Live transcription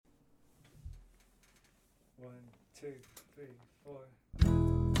One, two, three, four.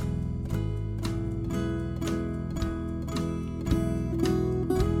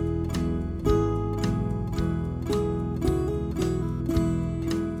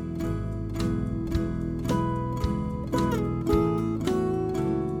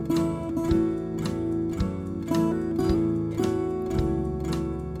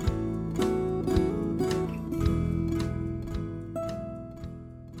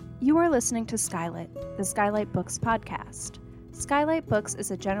 You are listening to Skylight, the Skylight Books podcast. Skylight Books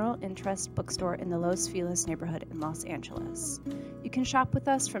is a general interest bookstore in the Los Feliz neighborhood in Los Angeles. You can shop with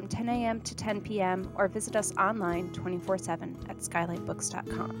us from 10 a.m. to 10 p.m. or visit us online 24/7 at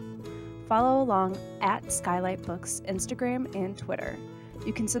skylightbooks.com. Follow along at Skylight Books Instagram and Twitter.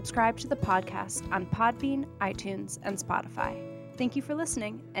 You can subscribe to the podcast on Podbean, iTunes, and Spotify. Thank you for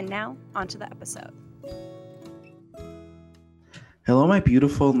listening, and now on to the episode. Hello, my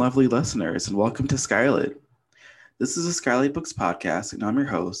beautiful and lovely listeners, and welcome to Skylight. This is a Skylight Books podcast, and I'm your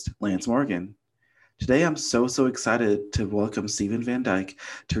host, Lance Morgan. Today, I'm so excited to welcome Steven Van Dyke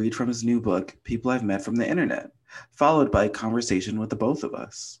to read from his new book, People I've Met from the Internet, followed by a conversation with the both of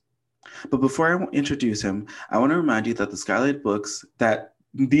us. But before I introduce him, I want to remind you that the Skylight Books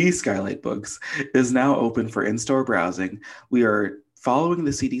is now open for in-store browsing. We are following the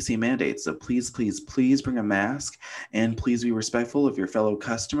CDC mandates, so please bring a mask and please be respectful of your fellow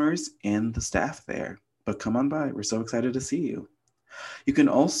customers and the staff there. But come on by, we're so excited to see you. You can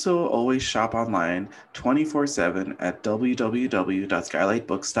also always shop online 24/7 at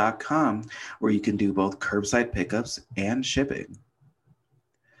www.skylightbooks.com, where you can do both curbside pickups and shipping.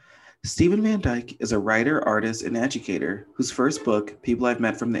 Steven Van Dyke is a writer, artist, and educator whose first book, People I've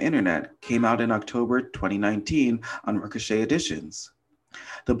Met from the Internet, came out in October 2019 on Ricochet Editions.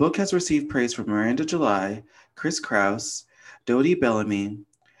 The book has received praise from Miranda July, Chris Kraus, Dodie Bellamy,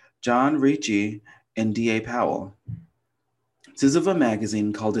 John Ricci, and D.A. Powell. Ziziva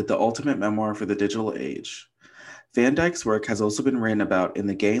magazine called it the ultimate memoir for the digital age. Van Dyke's work has also been written about in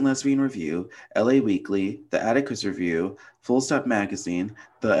the Gay and Lesbian Review, LA Weekly, the Atticus Review, Full Stop Magazine,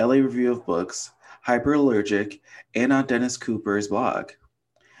 the LA Review of Books, Hyperallergic, and on Dennis Cooper's blog.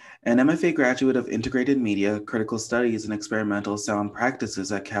 An MFA graduate of Integrated Media, Critical Studies, and Experimental Sound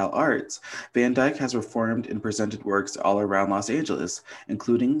Practices at Cal Arts, Van Dyke has performed and presented works all around Los Angeles,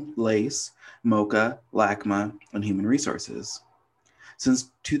 including Lace, MoCA, LACMA, and Human Resources.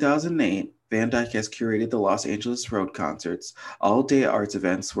 Since 2008, Van Dyke has curated the Los Angeles Road Concerts, all-day arts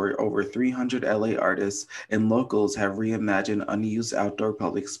events where over 300 LA artists and locals have reimagined unused outdoor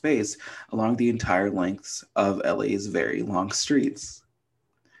public space along the entire lengths of LA's very long streets.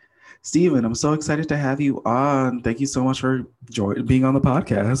 Steven, I'm so excited to have you on. Thank you so much for being on the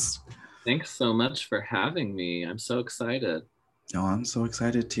podcast. Thanks so much for having me. I'm so excited. Oh, I'm so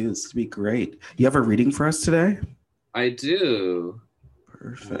excited too. This is going to be great. You have a reading for us today? I do.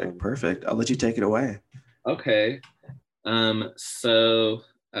 Perfect. I'll let you take it away. Okay. So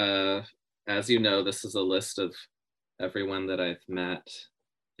as you know, this is a list of everyone that I've met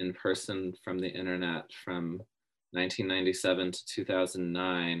in person from the internet from 1997 to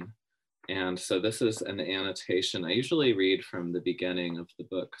 2009. And so this is an annotation. I usually read from the beginning of the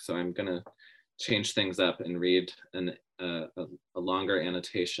book, so I'm going to change things up and read a longer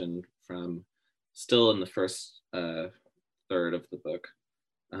annotation from still in the first third of the book.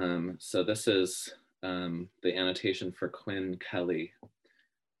 So this is the annotation for Quinn Kelly.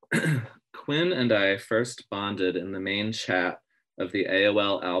 Quinn and I first bonded in the main chat of the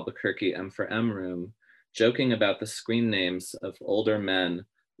AOL Albuquerque M4M room, joking about the screen names of older men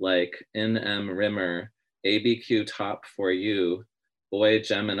like N.M. Rimmer, ABQ Top for You, Boy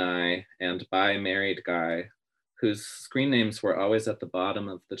Gemini, and Bye Married Guy, whose screen names were always at the bottom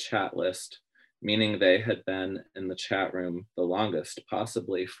of the chat list, meaning they had been in the chat room the longest,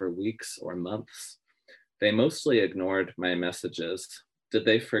 possibly for weeks or months. They mostly ignored my messages. Did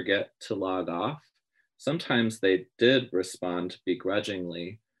they forget to log off? Sometimes they did respond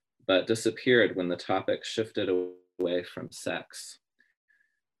begrudgingly, but disappeared when the topic shifted away from sex.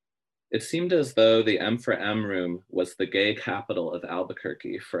 It seemed as though the M4M room was the gay capital of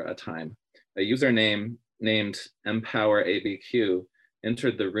Albuquerque for a time. A username named EmpowerABQ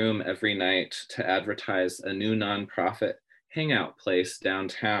entered the room every night to advertise a new nonprofit hangout place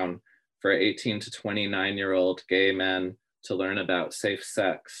downtown for 18 to 29-year-old gay men to learn about safe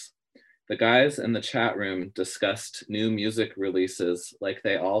sex. The guys in the chat room discussed new music releases like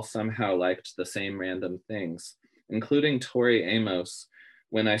they all somehow liked the same random things, including Tori Amos,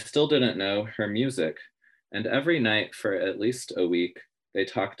 when I still didn't know her music. And every night for at least a week, they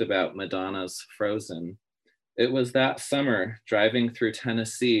talked about Madonna's Frozen. It was that summer, driving through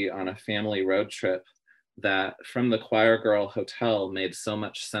Tennessee on a family road trip, that From the Choir Girl Hotel made so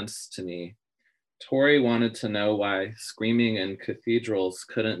much sense to me. Tori wanted to know why screaming in cathedrals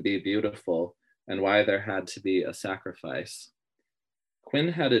couldn't be beautiful and why there had to be a sacrifice. Quinn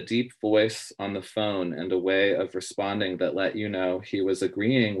had a deep voice on the phone and a way of responding that let you know he was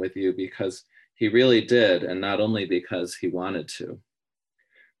agreeing with you because he really did, and not only because he wanted to.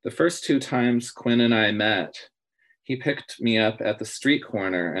 The first 2 times Quinn and I met, he picked me up at the street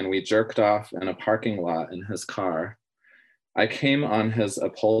corner and we jerked off in a parking lot in his car. I came on his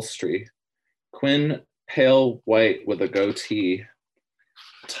upholstery. Quinn, pale white with a goatee,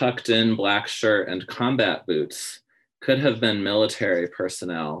 tucked in black shirt and combat boots, could have been military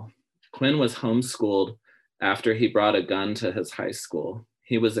personnel. Quinn was homeschooled after he brought a gun to his high school.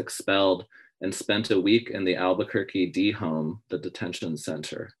 He was expelled and spent a week in the Albuquerque D home, the detention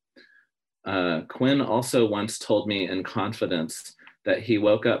center. Quinn also once told me in confidence that he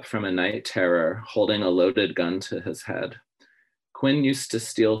woke up from a night terror holding a loaded gun to his head. Quinn used to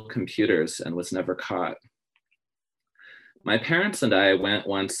steal computers and was never caught. My parents and I went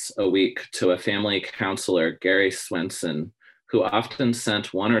once a week to a family counselor, Gary Swenson, who often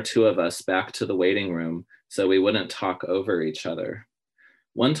sent 1 or 2 of us back to the waiting room so we wouldn't talk over each other.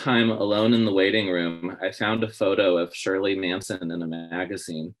 One time, alone in the waiting room, I found a photo of Shirley Manson in a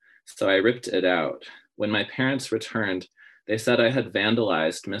magazine, so I ripped it out. When my parents returned, they said I had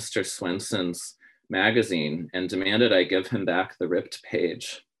vandalized Mr. Swenson's magazine and demanded I give him back the ripped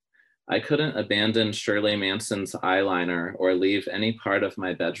page. I couldn't abandon Shirley Manson's eyeliner or leave any part of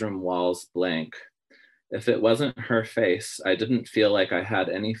my bedroom walls blank. If it wasn't her face, I didn't feel like I had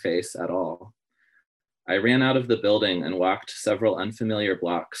any face at all. I ran out of the building and walked several unfamiliar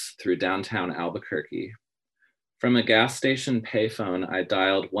blocks through downtown Albuquerque. From a gas station payphone, I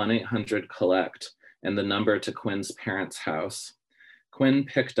dialed 1-800-COLLECT and the number to Quinn's parents' house. Quinn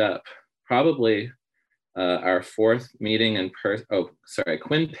picked up, probably our 4th meeting in person.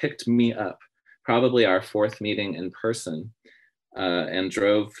 Quinn picked me up, probably our 4th meeting in person, and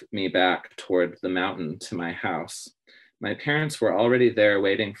drove me back toward the mountain to my house. My parents were already there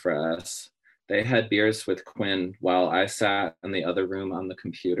waiting for us. They had beers with Quinn while I sat in the other room on the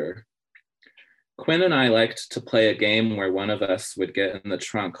computer. Quinn and I liked to play a game where one of us would get in the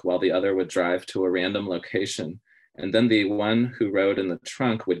trunk while the other would drive to a random location, and then the one who rode in the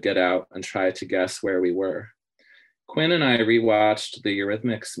trunk would get out and try to guess where we were. Quinn and I rewatched the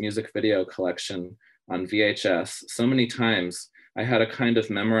Eurythmics music video collection on VHS so many times, I had a kind of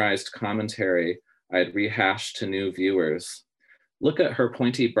memorized commentary I'd rehash to new viewers. Look at her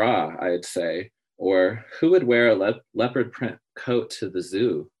pointy bra, I'd say, or who would wear a leopard print coat to the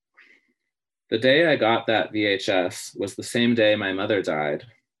zoo? The day I got that VHS was the same day my mother died.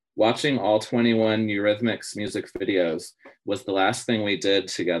 Watching all 21 Eurythmics music videos was the last thing we did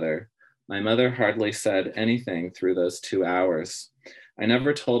together. My mother hardly said anything through those 2 hours. I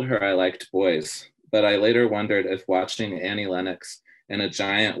never told her I liked boys, but I later wondered if watching Annie Lennox in a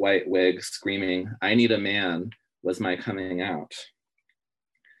giant white wig screaming, "I need a man," was my coming out.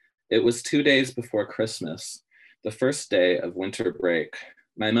 It was 2 days before Christmas, the first day of winter break.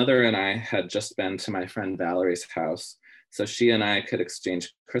 My mother and I had just been to my friend Valerie's house, so she and I could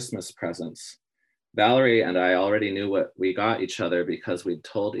exchange Christmas presents. Valerie and I already knew what we got each other because we'd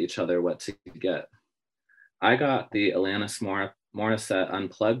told each other what to get. I got the Alanis Morissette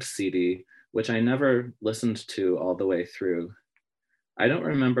Unplugged CD, which I never listened to all the way through. I don't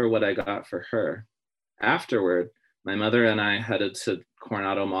remember what I got for her. Afterward, my mother and I headed to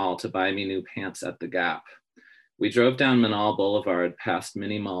Coronado Mall to buy me new pants at the Gap. We drove down Manal Boulevard past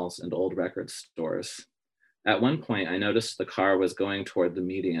mini malls and old record stores. At one point, I noticed the car was going toward the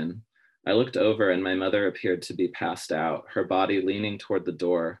median. I looked over and my mother appeared to be passed out, her body leaning toward the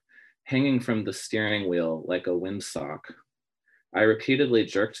door, hanging from the steering wheel like a windsock. I repeatedly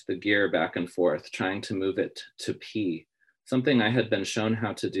jerked the gear back and forth, trying to move it to P, something I had been shown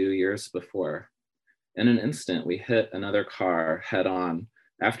how to do years before. In an instant, we hit another car head on.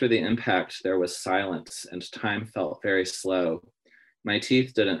 After the impact, there was silence and time felt very slow. My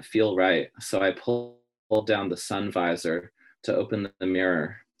teeth didn't feel right, so I pulled down the sun visor to open the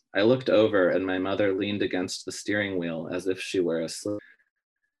mirror. I looked over and my mother leaned against the steering wheel as if she were asleep.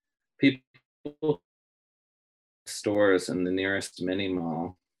 People stores in the nearest mini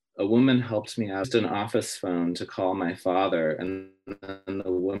mall. A woman helped me out an office phone to call my father, and then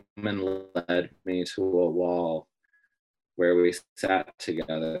the woman led me to a wall where we sat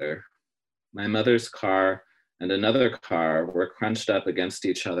together. My mother's car and another car were crunched up against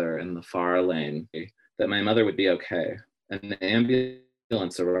each other in the far lane, that my mother would be okay. And the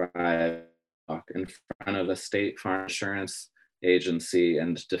ambulance arrived in front of a State Farm Insurance agency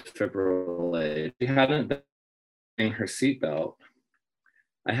and defibrillate. She hadn't been wearing her seatbelt.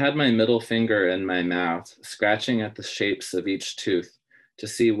 I had my middle finger in my mouth, scratching at the shapes of each tooth to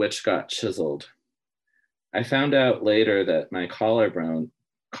see which got chiseled. I found out later that my collarbone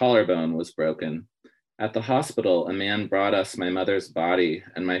was broken. At the hospital, a man brought us my mother's body,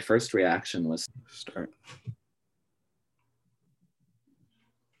 and my first reaction was Start.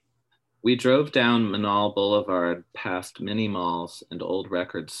 We drove down Manal Boulevard past mini malls and old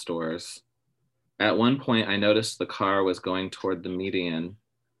record stores. At one point, I noticed the car was going toward the median.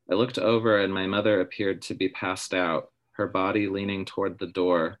 I looked over and my mother appeared to be passed out, her body leaning toward the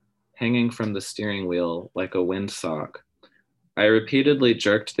door, hanging from the steering wheel like a windsock. I repeatedly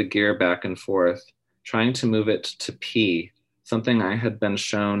jerked the gear back and forth, trying to move it to P, something I had been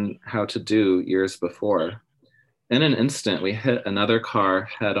shown how to do years before. In an instant, we hit another car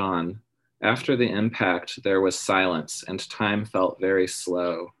head on. After the impact, there was silence and time felt very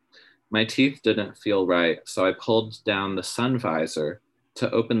slow. My teeth didn't feel right, so I pulled down the sun visor to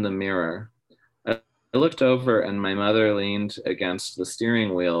open the mirror. I looked over and my mother leaned against the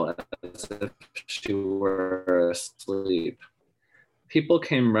steering wheel as if she were asleep. People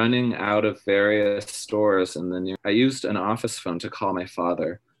came running out of various stores in the near. I used an office phone to call my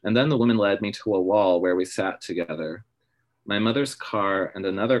father, and then the woman led me to a wall where we sat together. My mother's car and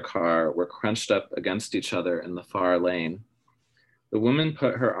another car were crunched up against each other in the far lane. The woman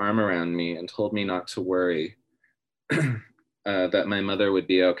put her arm around me and told me not to worry, that my mother would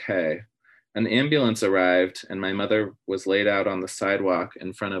be okay. An ambulance arrived and my mother was laid out on the sidewalk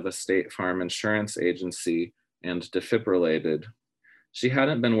in front of a State Farm insurance agency and defibrillated. She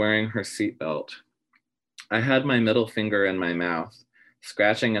hadn't been wearing her seatbelt. I had my middle finger in my mouth,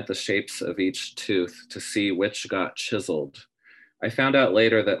 scratching at the shapes of each tooth to see which got chiseled. I found out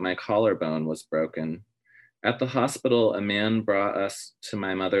later that my collarbone was broken. At the hospital, a man brought us to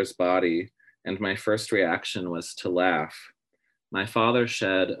my mother's body, and my first reaction was to laugh. My father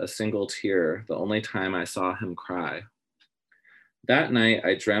shed a single tear, the only time I saw him cry. That night,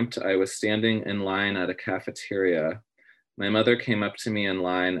 I dreamt I was standing in line at a cafeteria. My mother came up to me in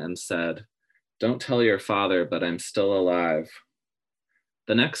line and said, "Don't tell your father, but I'm still alive."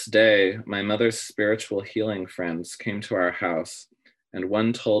 The next day, my mother's spiritual healing friends came to our house, and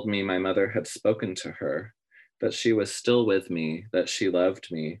one told me my mother had spoken to her, that she was still with me, that she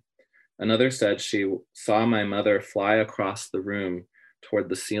loved me. Another said she saw my mother fly across the room toward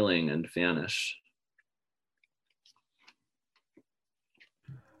the ceiling and vanish.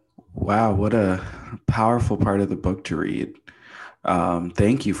 Wow, what a powerful part of the book to read.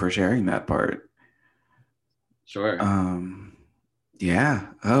 Thank you for sharing that part. Sure. Yeah.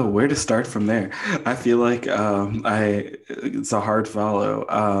 Oh, where to start from there? I feel like it's a hard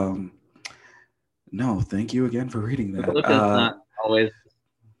follow. No, thank you again for reading that. The book is not always.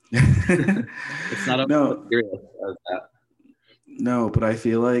 It's not always no, serious as that. No, but I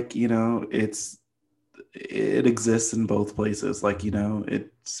feel like it exists in both places. Like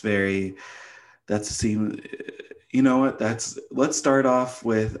it's very. That's a scene. You know what? Let's start off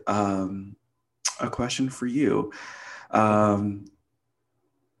with a question for you. I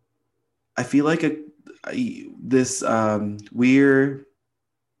feel like this we're.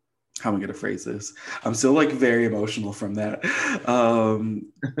 How am I going to phrase this? I'm still like very emotional from that.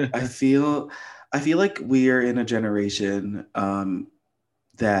 I feel like we're in a generation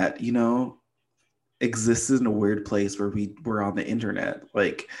that exists in a weird place where we're on the internet.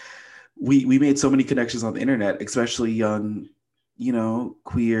 Like we made so many connections on the internet, especially young,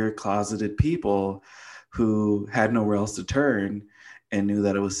 queer closeted people who had nowhere else to turn and knew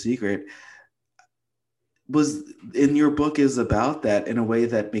that it was secret. Was in your book is about that in a way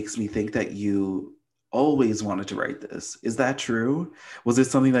that makes me think that you always wanted to write this. Is that true? Was it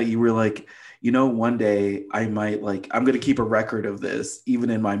something that you were like, one day I might I'm going to keep a record of this even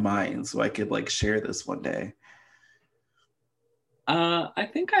in my mind so I could share this one day? I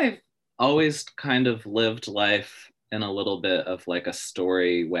think I've always kind of lived life in a little bit of like a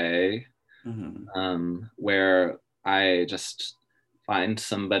story way, where I just find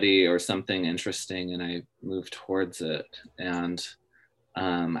somebody or something interesting and I move towards it. And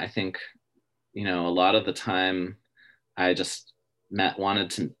I think, a lot of the time I just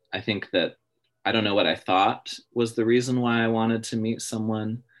I think that, I don't know what I thought was the reason why I wanted to meet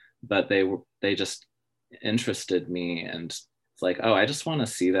someone, but they just interested me. And it's like, oh, I just want to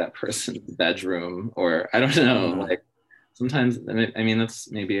see that person's bedroom, or I don't know, like sometimes, I mean,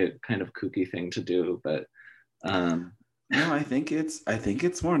 that's maybe a kind of kooky thing to do, but no, I think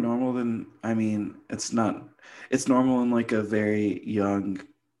it's more normal than, it's normal in like a very young,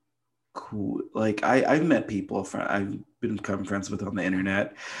 cool, I've met people become friends with on the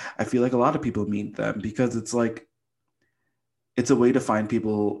internet. I feel like a lot of people meet them because it's like it's a way to find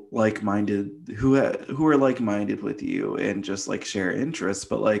people like-minded who are like-minded with you and just like share interests.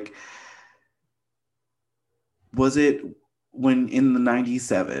 But like, was it when in the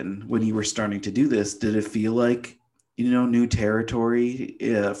 97 when you were starting to do this, did it feel like, new territory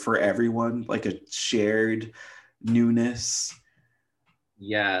for everyone, like a shared newness?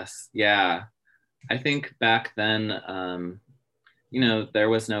 Yes, yeah. I think back then, there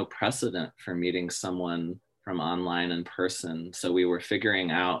was no precedent for meeting someone from online in person. So we were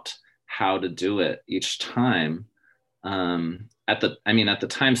figuring out how to do it each time. At the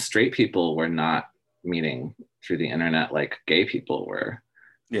time, straight people were not meeting through the internet like gay people were.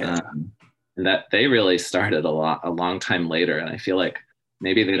 Yeah. And that they really started a long time later. And I feel like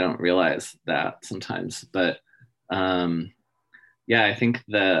maybe they don't realize that sometimes. But I think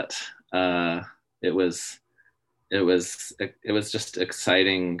that it was just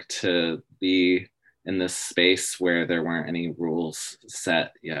exciting to be in this space where there weren't any rules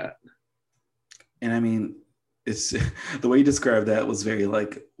set yet. And I mean, it's the way you described that was very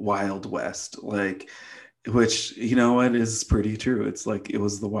like Wild West, like, which, what is pretty true. It's like it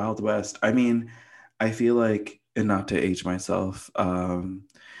was the Wild West. I mean, I feel like, and not to age myself,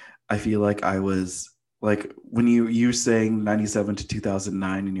 I feel like I was like when you saying 97 to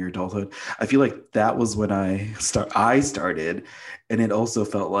 2009 in your adulthood, I feel like that was when I started, and it also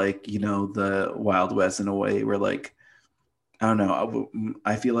felt like, the Wild West in a way where like, I don't know,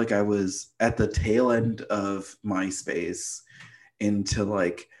 I feel like I was at the tail end of MySpace into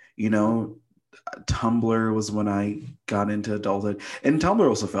like, Tumblr was when I got into adulthood, and Tumblr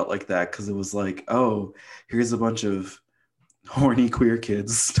also felt like that because it was like, oh, here's a bunch of horny queer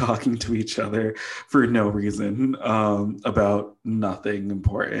kids talking to each other for no reason, about nothing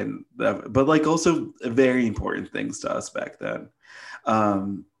important, but like also very important things to us back then.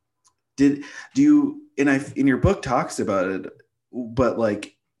 Do you, in your book talks about it, but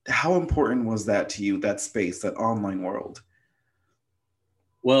like, how important was that to you, that space, that online world?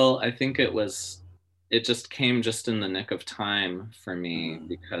 Well, I think it just came just in the nick of time for me,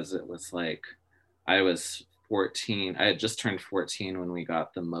 because it was like I was 14. I had just turned 14 when we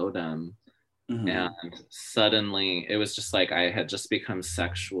got the modem. And suddenly it was just like I had just become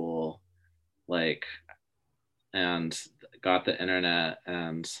sexual, like, and got the internet,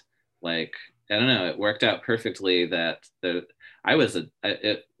 and like, I don't know, it worked out perfectly that it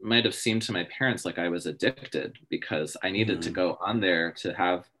might have seemed to my parents like I was addicted, because I needed to go on there to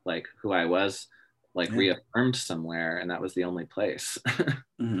have like who I was like reaffirmed somewhere, and that was the only place.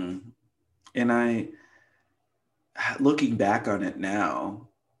 And looking back on it now,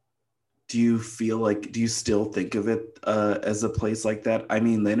 do you still think of it as a place like that? I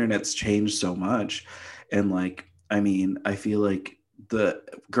mean, the internet's changed so much, and like, I mean, I feel like the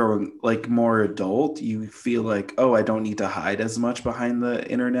growing like more adult, you feel like, oh, I don't need to hide as much behind the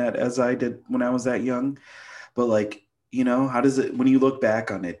internet as I did when I was that young. But like, how does it, when you look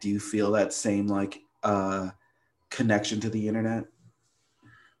back on it, do you feel that same like connection to the internet?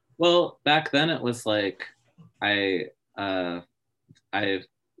 Well, back then it was like I got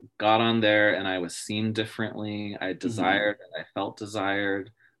on there and I was seen differently. I desired and I felt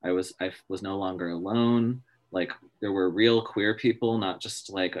desired. I was no longer alone. Like, there were real queer people, not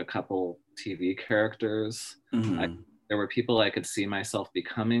just like a couple TV characters. There were people I could see myself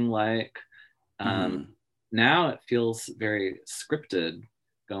becoming like. Now it feels very scripted,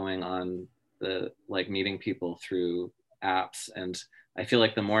 going on like meeting people through apps. And I feel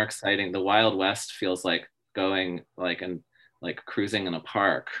like the more exciting, the Wild West feels like going like and like cruising in a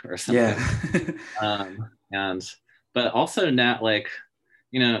park or something. Yeah. But also now, like,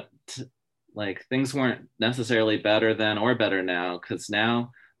 like things weren't necessarily better then or better now, because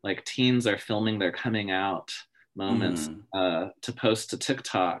now like teens are filming their coming out moments to post to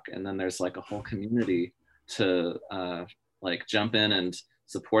TikTok, and then there's like a whole community to like jump in and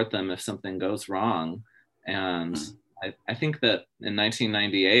support them if something goes wrong. And I think that in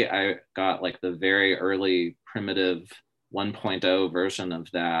 1998 I got like the very early primitive 1.0 version of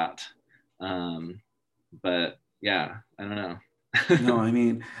that. But yeah, I don't know. No, I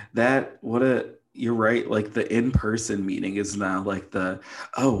mean, you're right. Like the in-person meeting is now like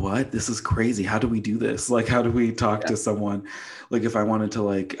oh, what? This is crazy. How do we do this? Like, how do we talk to someone? Like if I wanted to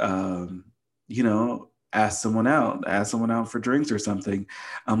like, ask someone out for drinks or something,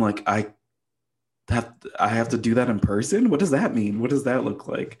 I'm like, I have to do that in person. What does that mean? What does that look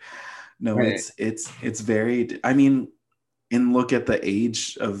like? No, right. It's very, I mean, and look at the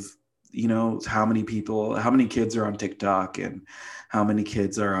age of, how many kids are on TikTok and how many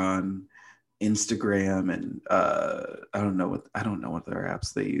kids are on Instagram and I don't know what their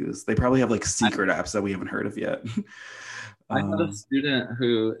apps they use. They probably have like secret apps that we haven't heard of yet. I had a student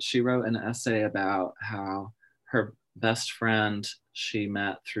who she wrote an essay about how her best friend she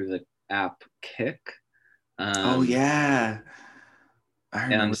met through the app Kik. Oh yeah, I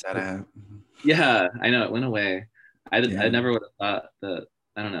remember that app. Yeah, I know it went away. I Yeah. never would have thought that.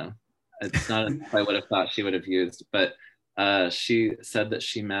 I don't know. It's not I would have thought she would have used, but she said that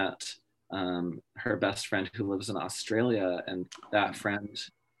she met her best friend who lives in Australia, and that friend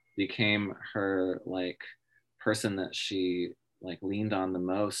became her like person that she like leaned on the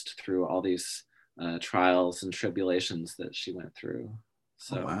most through all these trials and tribulations that she went through.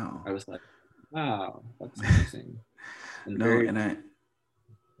 So Oh, wow. I was like, wow, that's amazing. And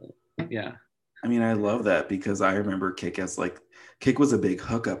yeah. I mean, I love that because I remember Kik was a big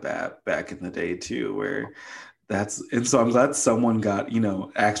hookup app back in the day too, and so I'm glad someone got,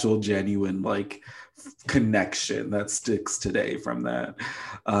 actual genuine like connection that sticks today from that.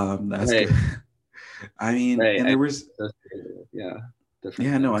 That's right. good. I mean, and there was, yeah.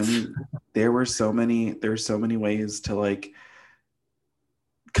 Yeah, no, I mean, there were so many ways to like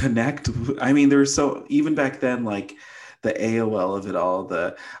connect. I mean, even back then, like the AOL of it all,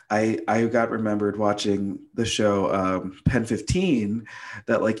 I got remembered watching the show Pen 15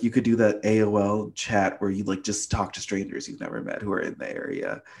 that like you could do that AOL chat where you like just talk to strangers you've never met who are in the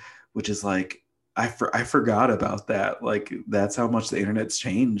area, which is like I forgot about that. Like that's how much the internet's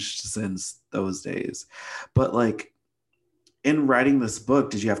changed since those days. But like in writing this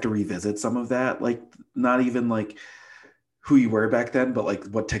book, did you have to revisit some of that? Like not even like who you were back then, but like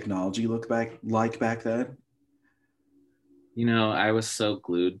what technology looked back then? I was so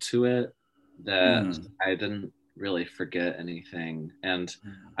glued to it that I didn't really forget anything. And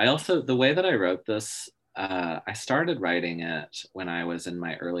I also, the way that I wrote this, I started writing it when I was in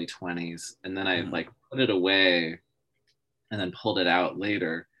my early 20s, and then I like put it away and then pulled it out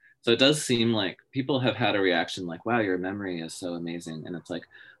later. So it does seem like people have had a reaction like, wow, your memory is so amazing. And it's like,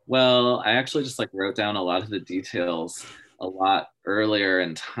 well, I actually just like wrote down a lot of the details a lot earlier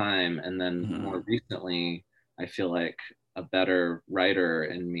in time. And then more recently, I feel like a better writer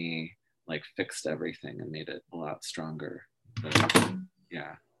in me like fixed everything and made it a lot stronger. But,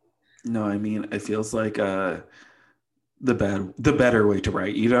 yeah. No, I mean, it feels like the better way to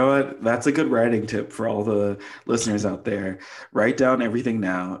write. You know what? That's a good writing tip for all the listeners out there. Write down everything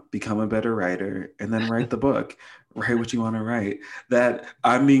now, become a better writer, and then write the book. Write what you want to write. That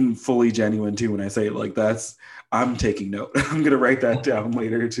I'm being fully genuine too when I say it like I'm taking note. I'm gonna write that down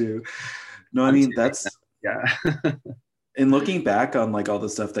later too. No, I mean yeah. And looking back on like all the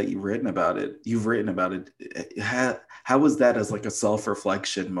stuff that you've written about it, how was that as like a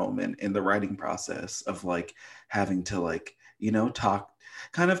self-reflection moment in the writing process of like having to like, talk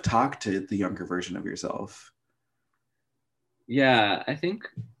to the younger version of yourself? Yeah, I think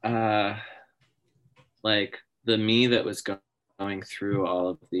like the me that was going through all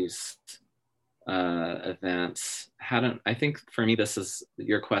of these events I think for me,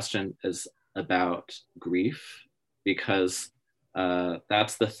 your question is about grief, because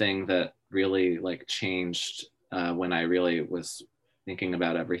that's the thing that really like changed when I really was thinking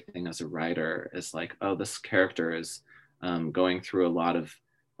about everything as a writer, is like, oh, this character is going through a lot of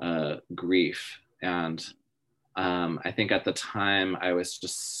grief. And I think at the time I was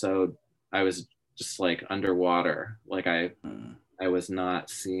just like underwater. Like I was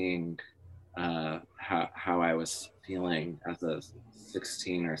not seeing how I was feeling as a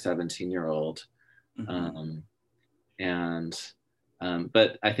 16 or 17-year-old.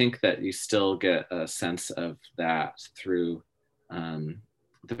 But I think that you still get a sense of that through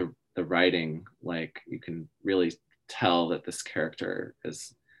the writing. Like you can really tell that this character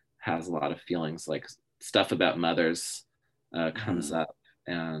has a lot of feelings, like stuff about mothers comes up,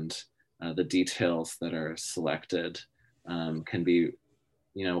 and the details that are selected can be,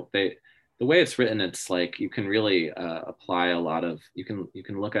 the way it's written, it's like you can really apply a lot of, you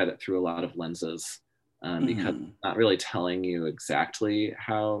can look at it through a lot of lenses, because it's not really telling you exactly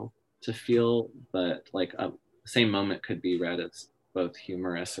how to feel, but like the same moment could be read as both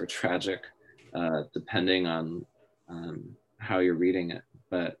humorous or tragic, depending on how you're reading it.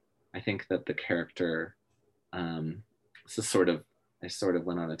 But I think that the character, I sort of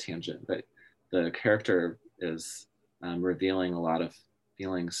went on a tangent, but the character is revealing a lot of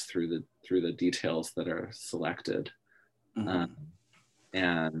feelings through the details that are selected.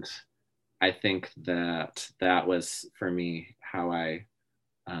 And I think that was for me how I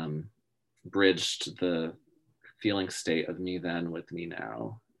bridged the feeling state of me then with me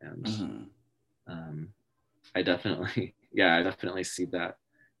now. And I definitely see that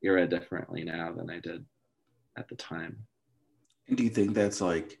era differently now than I did at the time. And do you think that's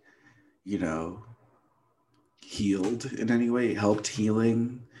like, you know, healed in any way, helped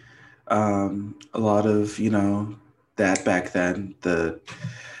healing a lot of, you know, that back then, the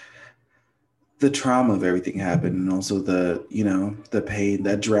trauma of everything happened, and also the, you know, the pain,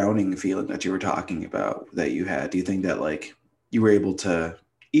 that drowning feeling that you were talking about that you had? Do you think that like you were able to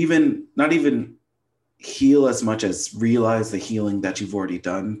even not even heal as much as realize the healing that you've already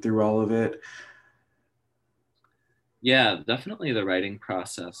done through all of it? Yeah, definitely the writing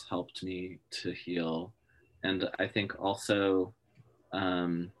process helped me to heal. And I think also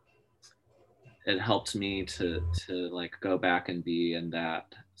it helped me to like go back and be in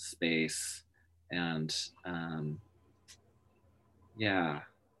that space. And yeah,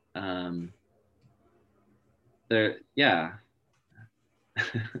 there, yeah.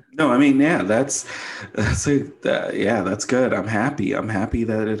 No, I mean, yeah, yeah, that's good. I'm happy. I'm happy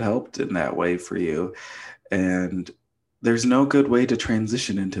that it helped in that way for you. And there's no good way to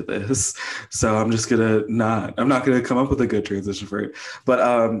transition into this. So I'm not gonna come up with a good transition for it.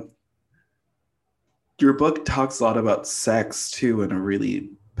 But your book talks a lot about sex too in a really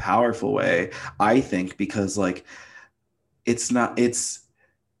powerful way, I think, because like it's not it's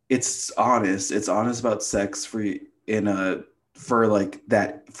honest. It's honest about sex in a for like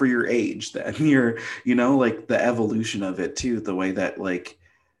that for your age, that you're, you know, like the evolution of it too, the way that like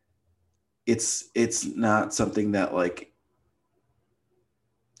it's not something that like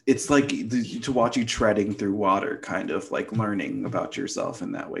it's like to watch you treading through water, kind of like learning about yourself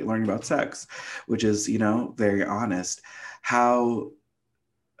in that way, learning about sex, which is, you know, very honest. How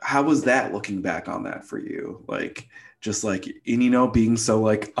how was that, looking back on that for you? Like just like, and you know, being so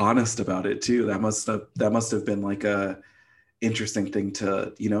like honest about it too. That must have been like a interesting thing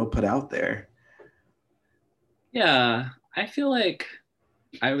to, you know, put out there. Yeah, I feel like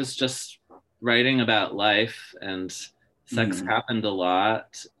I was just writing about life, and sex Mm. happened a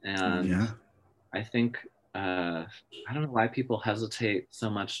lot. Oh And yeah. I think, I don't know why people hesitate so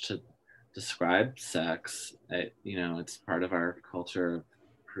much to describe sex. You know, it's part of our culture of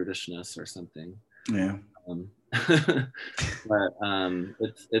prudishness or something. Yeah. Um, but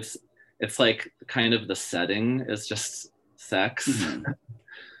it's like kind of the setting is just sex.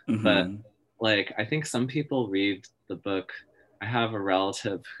 Mm-hmm. But Mm-hmm. like, I think some people read the book. I have a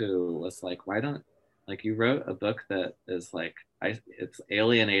relative who was like, why don't, like, you wrote a book that is like, it's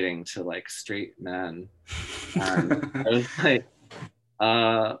alienating to like straight men. And I was like,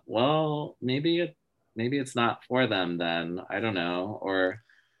 well, maybe it's not for them then. I don't know. Or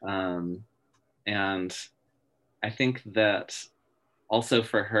and I think that also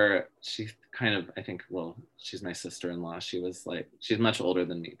for her, she kind of, I think, well, she's my sister-in-law. She was like, she's much older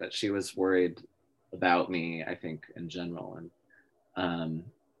than me, but she was worried about me, I think, in general, and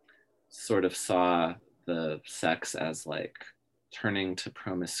sort of saw the sex as like turning to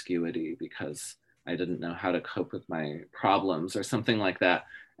promiscuity because I didn't know how to cope with my problems or something like that.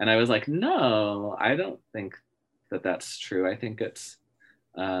 And I was like, no, I don't think that that's true. I think it's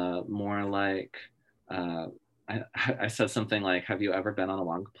more like, uh, I said something like, have you ever been on a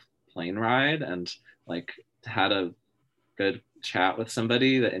long plane ride and like had a good chat with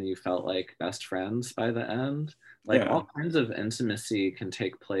somebody and you felt like best friends by the end? Like Yeah. all kinds of intimacy can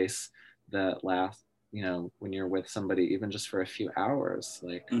take place that last, you know, when you're with somebody, even just for a few hours.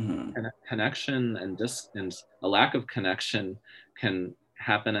 Like Mm-hmm. connection and a lack of connection can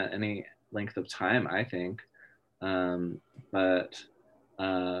happen at any length of time, I think. But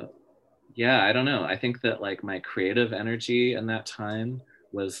uh, yeah, I don't know. I think that like my creative energy in that time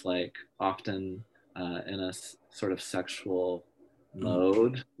was like often in a sort of sexual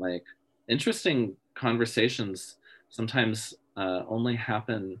mode. Like interesting conversations sometimes only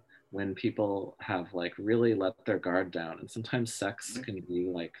happen when people have like really let their guard down, and sometimes sex can be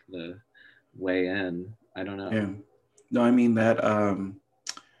like the way in. I don't know. Yeah. No, I mean that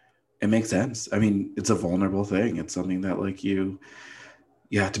it makes sense. I mean, it's a vulnerable thing. It's something that like you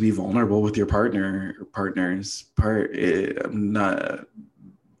have to be vulnerable with your partner's part, not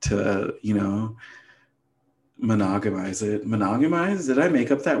to, you know, monogamize. Did I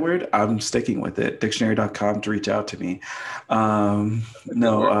make up that word? I'm sticking with it. Dictionary.com to reach out to me.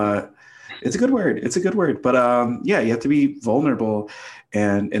 No, it's a good word. It's a good word. But yeah, you have to be vulnerable,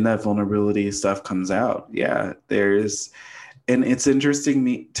 and in that vulnerability stuff comes out. Yeah, and it's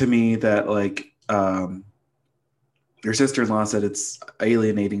interesting to me that like your sister-in-law said it's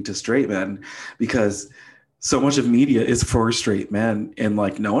alienating to straight men, because so much of media is for straight men, and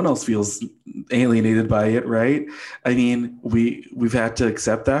like no one else feels alienated by it, right? I mean, we've had to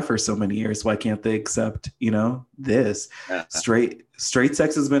accept that for so many years. Why can't they accept, this? Yeah. Straight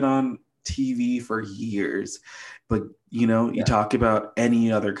sex has been on TV for years, but you talk about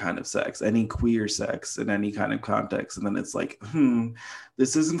any other kind of sex, any queer sex in any kind of context, and then it's like,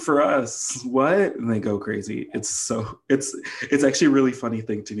 this isn't for us. What? And they go crazy. It's actually a really funny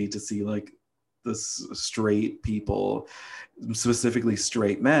thing to me to see like the straight people, specifically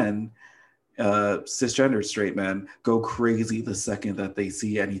straight men, cisgender straight men, go crazy the second that they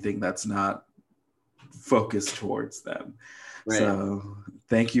see anything that's not focused towards them. Right. So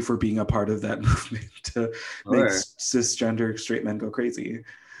thank you for being a part of that movement to make cisgender straight men go crazy.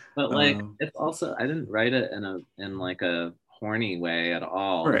 But like, it's also, I didn't write it in like a horny way at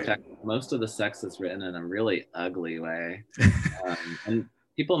all. Right. In fact, most of the sex is written in a really ugly way. And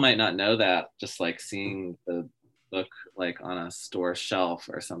people might not know that just like seeing the book like on a store shelf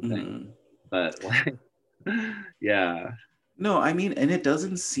or something. But like, yeah. No, I mean, and it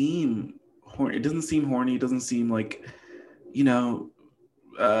doesn't seem horny. It doesn't seem horny. It doesn't seem like,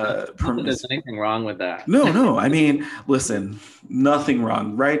 there's anything wrong with that. No. I mean, listen, nothing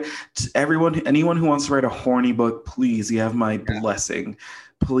wrong, right? Anyone who wants to write a horny book, please, you have my blessing.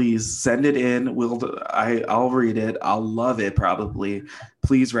 Please send it in. I'll read it. I'll love it probably.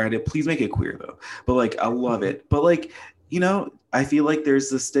 Please write it. Please make it queer though. But like, I'll love it. But like, I feel like there's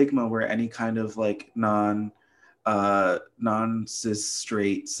this stigma where any kind of like non-cis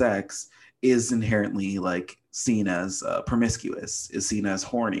straight sex is inherently like seen as promiscuous, is seen as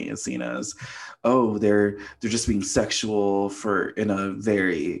horny, is seen as, they're just being sexual in a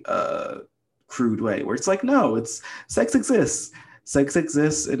very crude way, where it's like, no, it's sex exists. Sex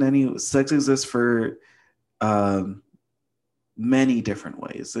exists for many different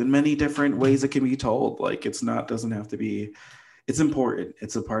ways. In many different ways it can be told. Like doesn't have to be, it's important.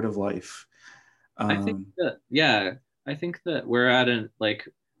 It's a part of life. I think that we're at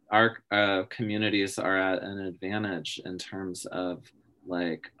our communities are at an advantage in terms of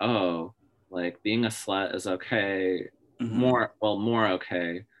like, like being a slut is okay, more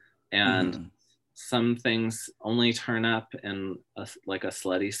okay. And some things only turn up in a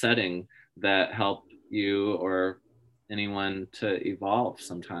slutty setting that help you or anyone to evolve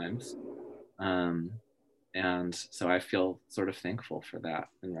sometimes. And so I feel sort of thankful for that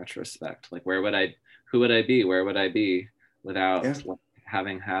in retrospect. Like, who would I be? Where would I be without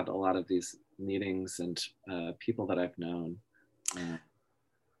having had a lot of these meetings and people that I've known?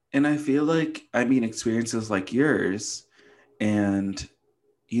 And I feel like, experiences like yours and,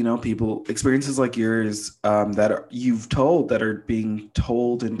 experiences like yours you've told, that are being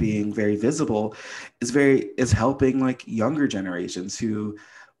told and being very visible is helping like younger generations who,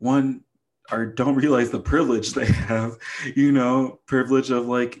 don't realize the privilege they have, privilege of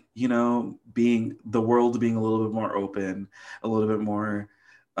like, being the world being a little bit more open, a little bit more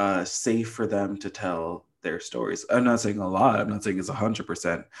safe for them to tell their stories. I'm not saying a lot, I'm not saying it's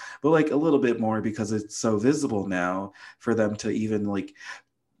 100%, but like a little bit more, because it's so visible now for them to even like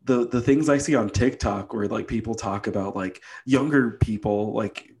the things I see on TikTok where like people talk about like younger people,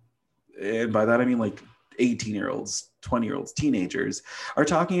 like, and by that I mean like 18-year-olds, 20-year-olds, teenagers are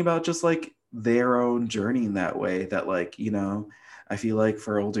talking about just like their own journey in that way, that like, I feel like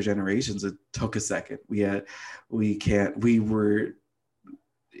for older generations it took a second. We were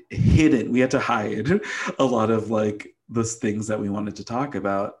hidden, we had to hide a lot of like those things that we wanted to talk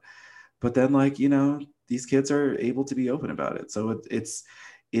about, but then like, these kids are able to be open about it. So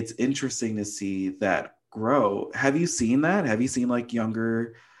it's interesting to see that grow. Have you seen that? Have you seen like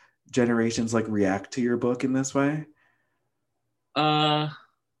younger generations like react to your book in this way?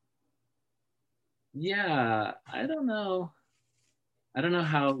 Yeah, I don't know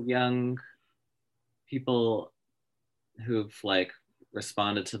how young people who've like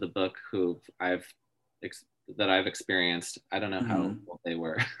responded to the book that I've experienced, I don't know how old they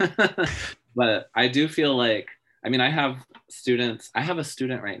were. But I do feel like, I have a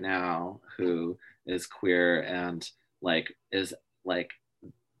student right now who is queer and like is like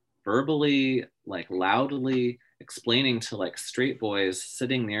verbally, like loudly explaining to like straight boys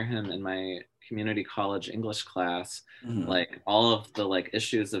sitting near him in my community college English class, like all of the like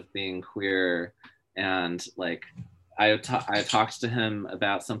issues of being queer. And like I talked to him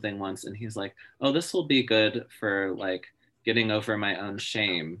about something once and he's like, oh, this will be good for like getting over my own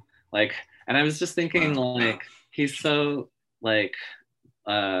shame. Like, and I was just thinking like, he's so like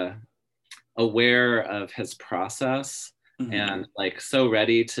aware of his process and like so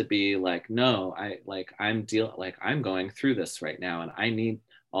ready to be like, no, I'm going through this right now and I need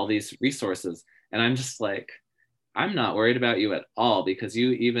all these resources. And I'm just like, I'm not worried about you at all because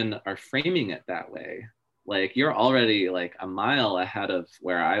you even are framing it that way. Like you're already like a mile ahead of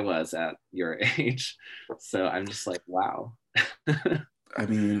where I was at your age. So I'm just like, wow. I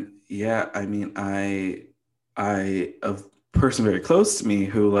mean, yeah, a person very close to me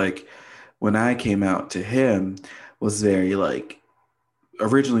who like when I came out to him was very like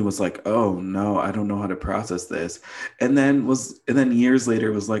originally was like, oh no, I don't know how to process this. And then years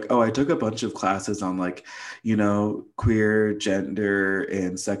later was like, oh, I took a bunch of classes on like, you know, queer gender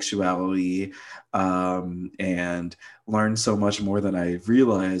and sexuality, and learned so much more than I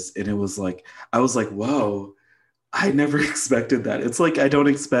realized. And it was like, I was like, whoa, I never expected that. It's like I don't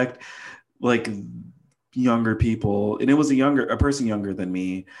expect like younger people, and it was a person younger than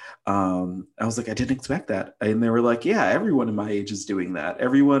me. I was like, I didn't expect that. And they were like, yeah, everyone in my age is doing that.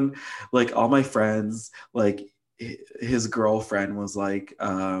 Everyone, like all my friends, like his girlfriend was like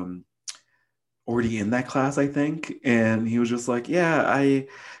already in that class, I think. And he was just like, yeah,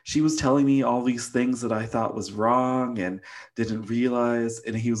 she was telling me all these things that I thought was wrong and didn't realize.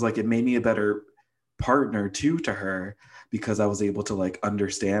 And he was like, it made me a better partner too to her because I was able to like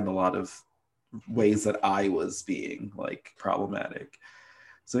understand a lot of ways that I was being like problematic.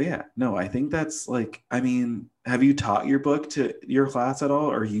 So yeah, no, I think that's like, I mean, have you taught your book to your class at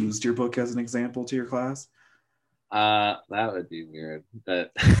all or used your book as an example to your class? That would be weird,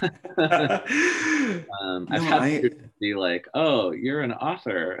 but I've No, had I to be like, "Oh, you're an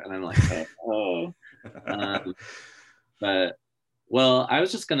author," and I'm like, "Oh." Um, but well, I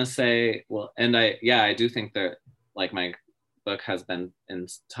was just gonna say, well, and I do think that like my book has been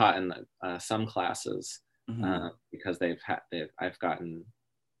taught in some classes Mhm. because I've gotten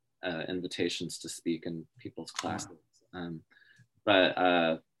invitations to speak in people's classes. Um, but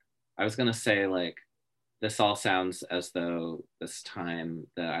I was gonna say like this all sounds as though this time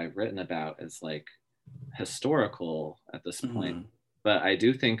that I've written about is like historical at this point. Mhm. But I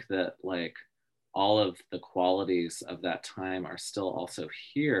do think that like all of the qualities of that time are still also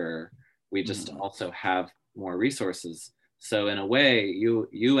here. We just Mhm. also have more resources. So in a way,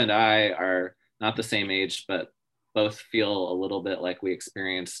 you and I are not the same age, but both feel a little bit like we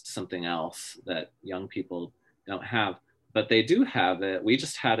experienced something else that young people don't have. But they do have it. We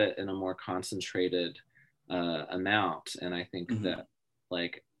just had it in a more concentrated amount. And I think Mhm. that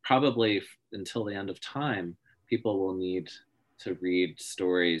like probably until the end of time, people will need to read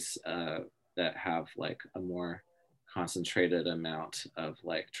stories that have like a more concentrated amount of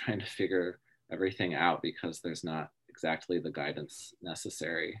like trying to figure everything out because there's not exactly the guidance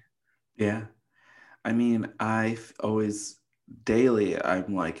necessary. Yeah. I mean, always daily,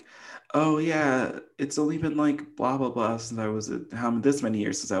 I'm like, oh yeah, it's only been like blah blah blah since I was this many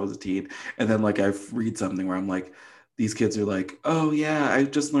years since I was a teen, and then like I read something where I'm like, these kids are like, oh yeah, I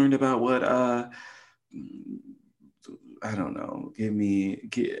just learned about what I don't know,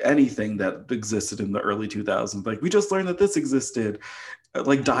 anything that existed in the early 2000s. Like we just learned that this existed,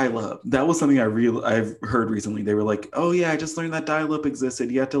 like dial-up. That was something I've heard recently. They were like, oh yeah, I just learned that dial-up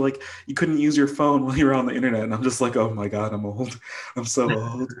existed. You had to like, you couldn't use your phone while you were on the internet. And I'm just like, oh my god, I'm old. I'm so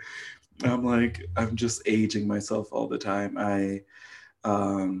old. I'm like, I'm just aging myself all the time.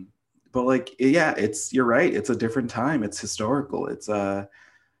 Um but like yeah, you're right, it's a different time. It's historical. It's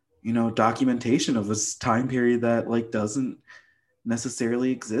documentation of this time period that like doesn't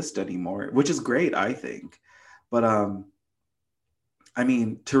necessarily exist anymore, which is great, I think. But I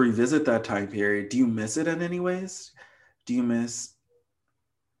mean, to revisit that time period, do you miss it in any ways? Do you miss?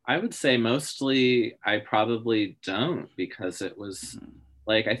 I would say mostly I probably don't because it was Mhm.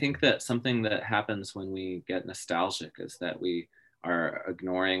 like I think that something that happens when we get nostalgic is that we are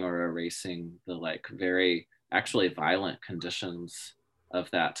ignoring or erasing the like very actually violent conditions of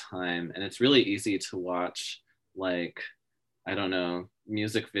that time. And it's really easy to watch like I don't know,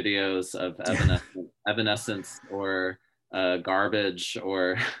 music videos of Evanescence or Garbage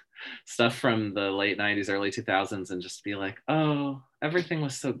or stuff from the late 90s, early 2000s and just be like, oh, everything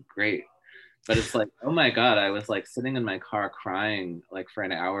was so great. But it's like, oh my God, I was like sitting in my car crying like for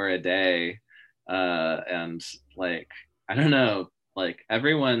an hour a day. And like, I don't know, like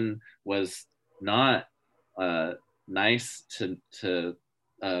everyone was not uh, nice to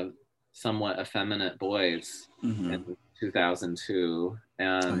uh, somewhat effeminate boys in Mhm. 2002.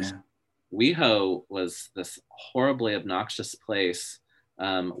 Oh And yeah. WeHo was this horribly obnoxious place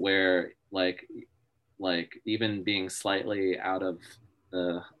where like even being slightly out of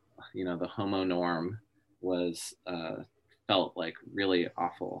the the homo norm was felt like really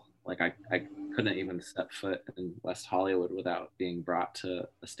awful. Like I couldn't even step foot in West Hollywood without being brought to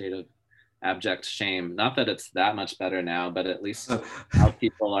a state of abject shame. Not that it's that much better now, but at least how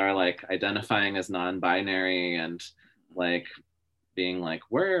people are like identifying as non-binary and like being like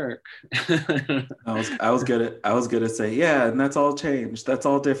work. I was gonna say, yeah, and that's all changed. That's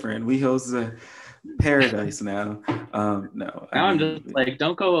all different. We host a paradise now. No, Now I'm just like,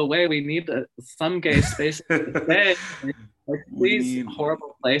 don't go away. We need some gay space to stay. Like, please,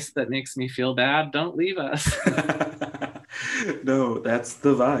 horrible place that makes me feel bad. Don't leave us. No, that's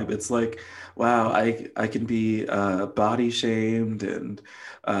the vibe. It's like, wow, I can be body shamed and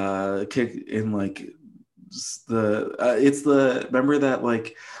kick in like it's the remember that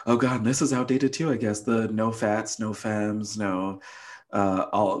like, oh god, this is outdated too, I guess, the no fats, no femmes, no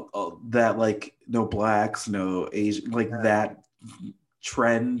all that, like no blacks, no Asian, like that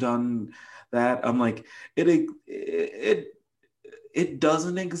trend on that. I'm like, it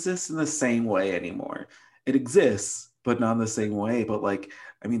doesn't exist in the same way anymore. It exists, but not in the same way. But like,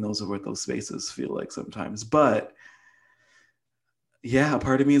 I mean, those are what those spaces feel like sometimes. But yeah,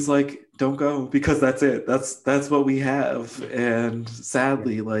 part of me is like, don't go, because that's it. That's what we have. And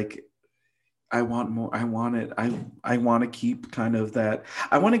sadly, like, I want more. I want it. I want to keep kind of that.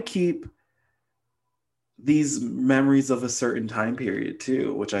 I want to keep these memories of a certain time period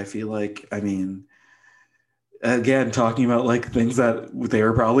too, which I feel like, I mean, again, talking about like things that they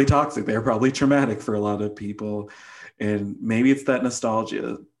were probably toxic, they were probably traumatic for a lot of people. And maybe it's that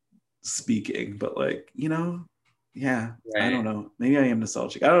nostalgia speaking, but like, you know, yeah, right. I don't know. Maybe I am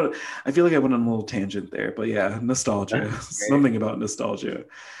nostalgic. I feel like I went on a little tangent there, but yeah, nostalgia, something about nostalgia.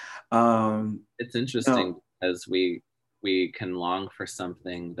 It's interesting as we can long for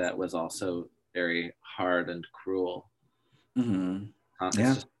something that was also very hard and cruel. Mm-hmm.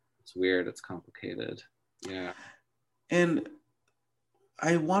 It's weird. It's complicated. Yeah. And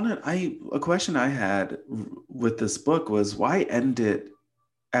a question I had with this book was, why end it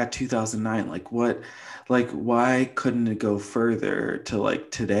at 2009? Like why couldn't it go further to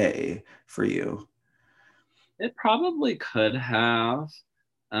like today for you? It probably could have,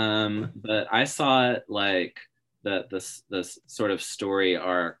 but I saw it like this sort of story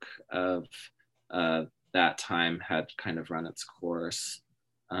arc of that time had kind of run its course,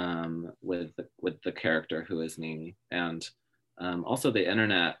 with the character who is Nini, and also the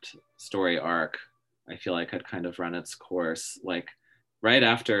internet story arc, I feel like had kind of run its course. Like right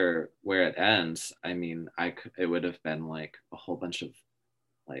after where it ends, I mean, it would have been like a whole bunch of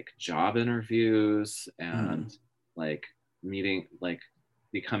like job interviews and like meeting, like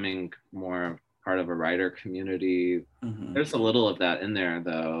becoming more part of a writer community. There's a little of that in there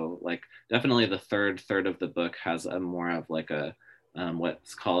though. Like definitely the third of the book has a more of like a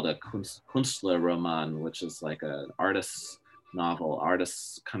what's called a Künstlerroman, which is like an artist's novel,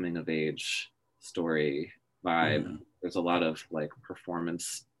 artist's coming of age story vibe. There's a lot of like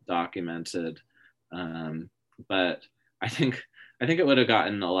performance documented, but I think it would have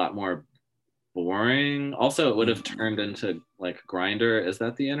gotten a lot more boring. Also, it would have turned into like Grindr. Is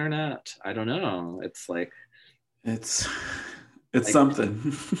that the internet? I don't know. It's like it's like, something.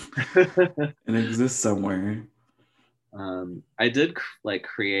 It exists somewhere. I did like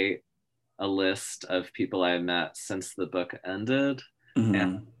create a list of people I met since the book ended,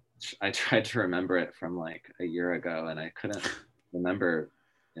 and I tried to remember it from like a year ago, and I couldn't remember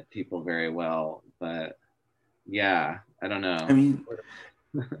people very well. But yeah, I don't know. I mean,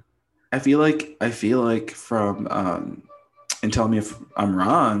 I feel like from and tell me if I'm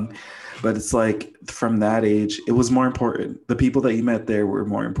wrong, but it's like from that age, it was more important. The people that you met there were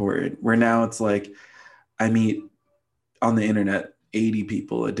more important. Where now it's like I meet on the internet 80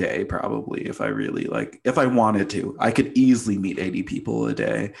 people a day, probably, if I wanted to. I could easily meet 80 people a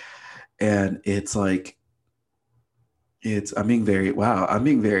day. And it's like, I'm being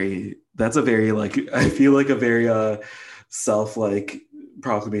very, that's a very like, I feel like a very self like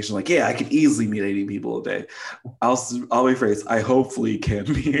proclamation, like, yeah, I could easily meet 80 people a day. I'll rephrase, I hopefully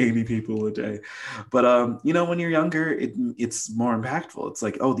can meet 80 people a day. But you know, when you're younger, it's more impactful. It's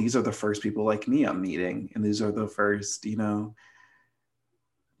like, oh, these are the first people like me I'm meeting, and these are the first, you know,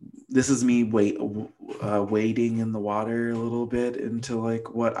 this is me wading in the water a little bit into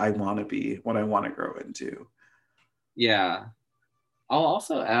like what I want to be, what I want to grow into. Yeah. I'll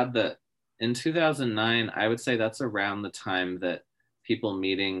also add that in 2009, I would say that's around the time that people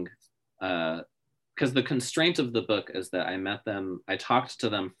meeting, because the constraint of the book is that I talked to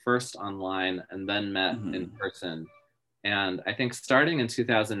them first online and then met in person. And I think starting in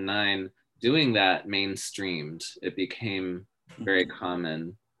 2009, doing that mainstreamed. It became very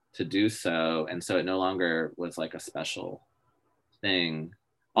common to do so. And so it no longer was like a special thing.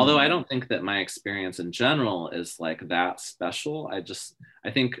 although I don't think that my experience in general is like that special.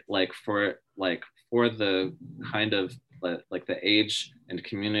 I think like for the kind of like the age and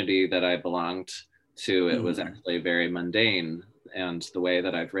community that I belonged to, it was actually very mundane. And the way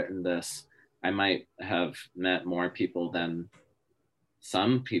that I've written this, I might have met more people than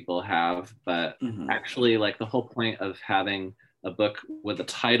some people have, but actually like the whole point of having a book with a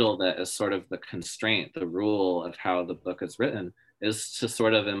title that is sort of the constraint, the rule of how the book is written, is to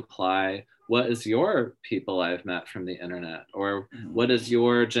sort of imply what is your people I've met from the internet, or what is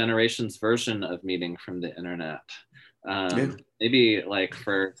your generation's version of meeting from the internet. Maybe like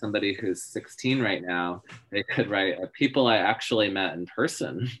for somebody who's 16 right now, they could write people I actually met in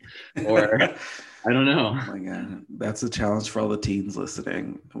person, or I don't know. Oh my God, that's a challenge for all the teens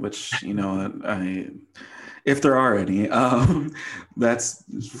listening, which, you know, if there are any, that's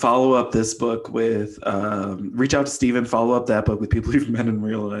follow up this book with, reach out to Stephen, follow up that book with people you've met in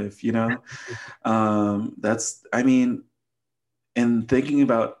real life, you know? That's, I mean, and thinking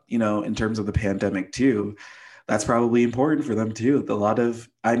about, you know, in terms of the pandemic too, that's probably important for them too.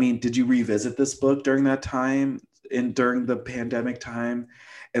 Did you revisit this book during that time during the pandemic time?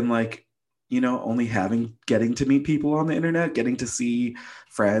 And like, you know, getting to meet people on the internet, getting to see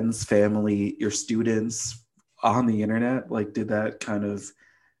friends, family, your students on the internet, like, did that kind of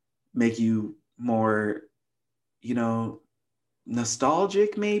make you more, you know,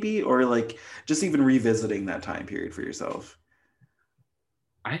 nostalgic maybe, or like just even revisiting that time period for yourself?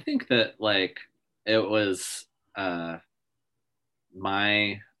 I think that like it was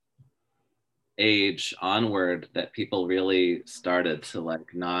my age onward that people really started to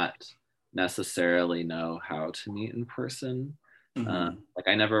like not necessarily know how to meet in person. Like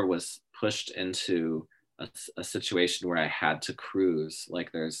I never was pushed into a situation where I had to cruise.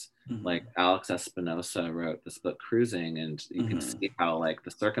 Like there's like Alex Espinosa wrote this book Cruising, and you can see how like the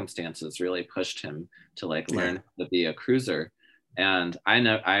circumstances really pushed him to like learn to be a cruiser. And I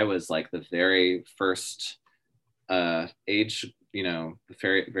know I was like the very first age, you know, the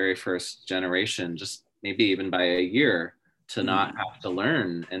very, very first generation, just maybe even by a year, to not have to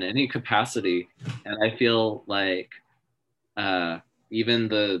learn in any capacity. And I feel like even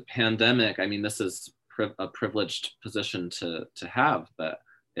the pandemic, I mean, this is a privileged position to have, but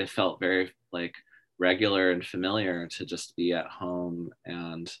it felt very like regular and familiar to just be at home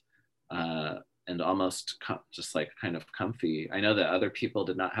and almost just like kind of comfy. I know that other people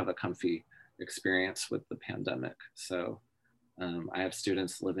did not have a comfy experience with the pandemic. So I have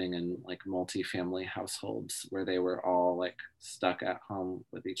students living in like multi-family households where they were all like stuck at home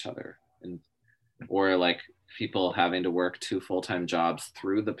with each other, and or like people having to work 2 full-time jobs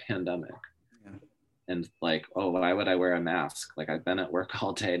through the pandemic. And like, oh, why would I wear a mask? Like I've been at work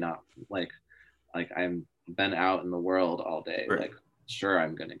all day, not like I'm been out in the world all day. Right. Like sure,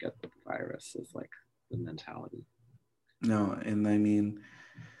 I'm gonna get the virus is like the mentality. No, and I mean,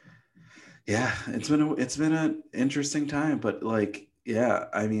 yeah, it's been an interesting time, but like, yeah,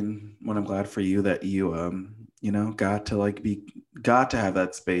 I mean, what I'm glad for you that you you know, got to have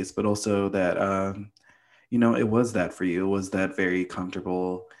that space, but also that you know, it was that for you. It was that very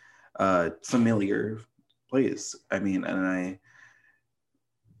comfortable, familiar place. I mean, no,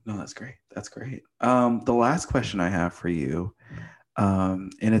 that's great. That's great. The last question I have for you,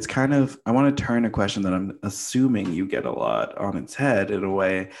 and it's kind of, I want to turn a question that I'm assuming you get a lot on its head in a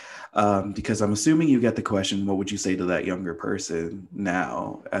way, because I'm assuming you get the question, what would you say to that younger person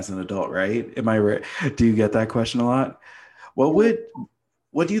now as an adult, right? Am I right? Do you get that question a lot? What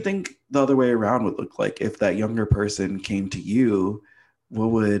do you think the other way around would look like if that younger person came to you?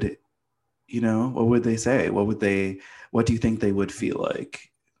 What would they say? What do you think they would feel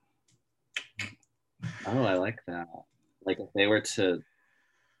like? Oh, I like that. Like if they were to,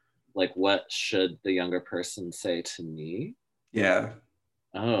 like, what should the younger person say to me? Yeah.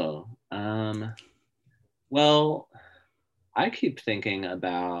 Oh, well, I keep thinking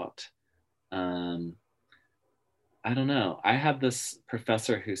about, I don't know. I had this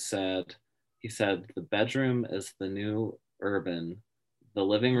professor who said, the bedroom is the new urban, the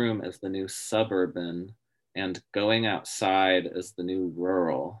living room is the new suburban, and going outside is the new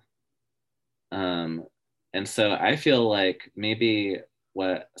rural. And so I feel like maybe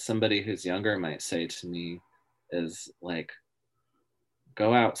what somebody who's younger might say to me is like,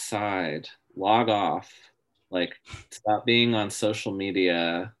 go outside, log off, like stop being on social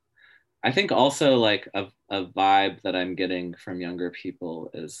media. I think also like a vibe that I'm getting from younger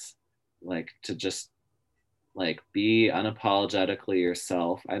people is like to just like be unapologetically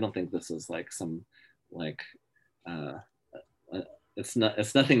yourself. I don't think this is like some like it's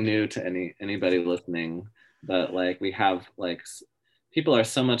nothing new to anybody listening, but like we have like people are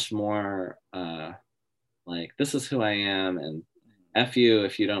so much more like, this is who I am, and F you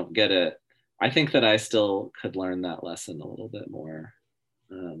if you don't get it. I think that I still could learn that lesson a little bit more,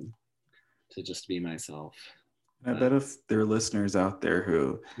 to just be myself. I bet if there are listeners out there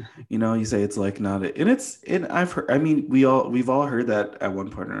who, you say it's like not, and I've heard, I mean, we've all heard that at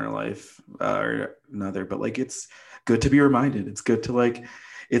one point in our life or another, but like, it's good to be reminded. It's good to like,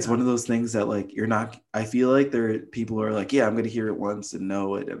 it's one of those things that like, I feel like there are people who are like, yeah, I'm going to hear it once and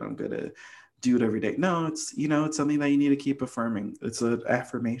know it, and I'm going to do it every day. No, it's, it's something that you need to keep affirming. It's an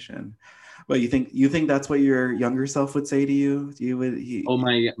affirmation. But you think that's what your younger self would say to you? Oh,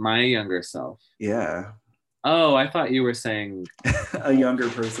 my younger self. Yeah. Oh, I thought you were saying a younger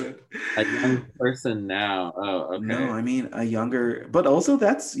person. A young person now. Oh, okay. No, I mean a younger, but also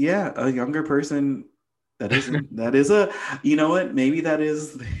that's, a younger person. That is a, you know what? Maybe that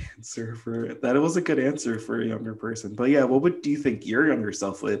is the answer for that. It was a good answer for a younger person. But yeah, do you think your younger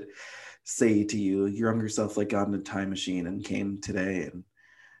self would say to you? Your younger self like got in a time machine and came today and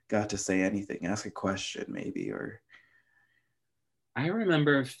got to say anything, ask a question maybe, or. I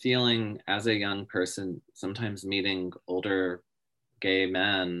remember feeling as a young person, sometimes meeting older gay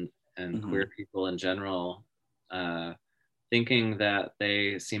men and queer people in general, thinking that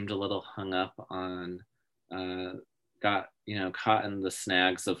they seemed a little hung up on, got, caught in the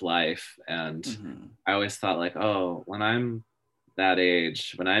snags of life. And I always thought like, oh, when I'm that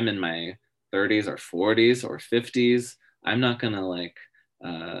age, when I'm in my 30s or 40s or 50s, I'm not gonna like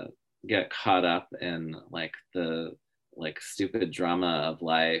get caught up in like the stupid drama of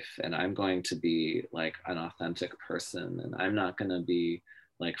life, and I'm going to be like an authentic person, and I'm not going to be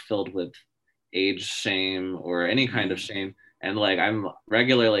like filled with age shame or any kind of shame. And like I'm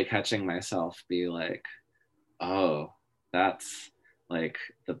regularly catching myself be like, oh, that's like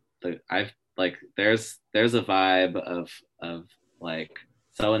the I've like there's a vibe of like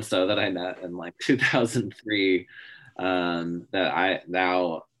so and so that I met in like 2003, that I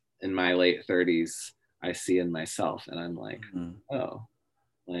now in my late 30s I see in myself, and I'm like, oh,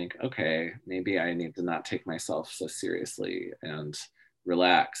 like, okay, maybe I need to not take myself so seriously and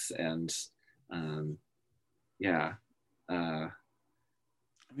relax. And I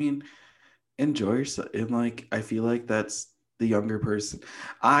mean, enjoy yourself. And like, I feel like that's the younger person.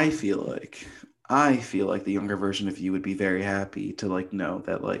 I feel like the younger version of you would be very happy to like know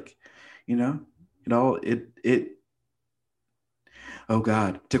that like, oh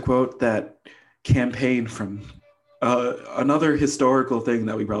God, to quote that campaign from another historical thing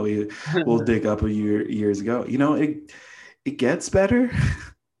that we probably will dig up years ago. It gets better.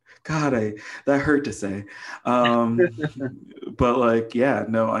 God, that hurt to say. But like, yeah,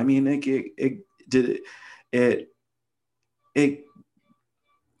 no, I mean, it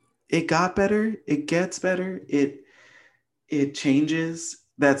got better. It gets better. It changes.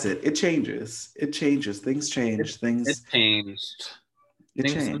 That's it. It changes. Things change. It changed.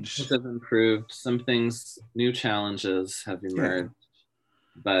 Things have improved. Some things, new challenges have emerged.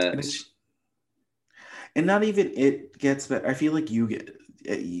 Yeah. But and not even it gets better. I feel like you get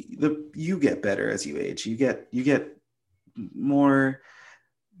better as you age. You get more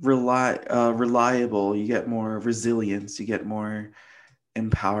reliable. You get more resilience. You get more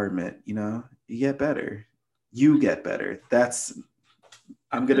empowerment. You get better. You get better.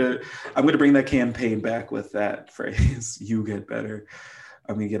 I'm gonna bring that campaign back with that phrase. You get better.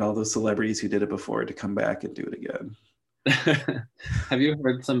 I'm gonna get all those celebrities who did it before to come back and do it again. Have you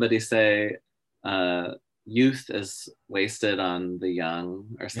heard somebody say youth is wasted on the young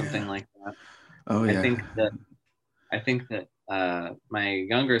or something like that? Oh yeah. I think that my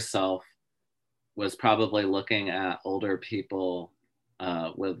younger self was probably looking at older people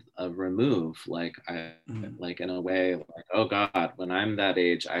with a remove, like like in a way, like, oh God, when I'm that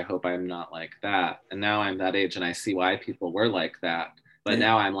age, I hope I'm not like that. And now I'm that age and I see why people were like that. But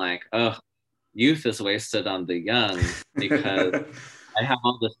now I'm like, oh, youth is wasted on the young because I have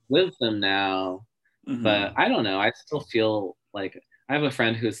all this wisdom now. But I don't know. I still feel like I have a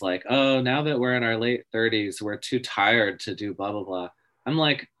friend who's like, oh, now that we're in our late 30s, we're too tired to do blah, blah, blah. I'm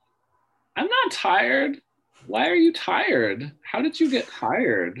like, I'm not tired. Why are you tired? How did you get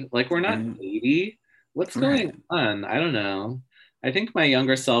tired? Like, we're not 80. What's going on? I don't know. I think my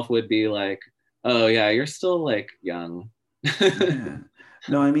younger self would be like, oh yeah, you're still like young. Yeah.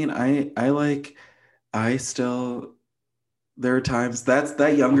 No, I mean, I still, there are times that's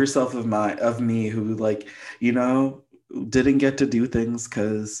that younger self of me who like, didn't get to do things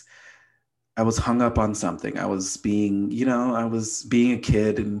because I was hung up on something. I was being a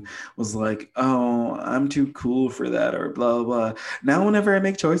kid and was like, oh, I'm too cool for that or blah, blah. Now, whenever I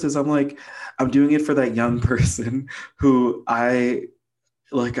make choices, I'm like, I'm doing it for that young person who I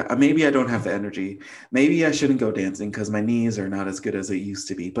like maybe I don't have the energy. Maybe I shouldn't go dancing because my knees are not as good as it used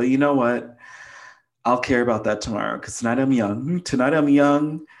to be. But you know what? I'll care about that tomorrow because tonight I'm young. Tonight I'm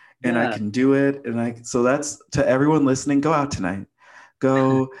young and I Yeah. can do it. So that's to everyone listening, go out tonight.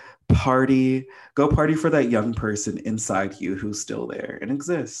 Go party. Go party for that young person inside you who's still there and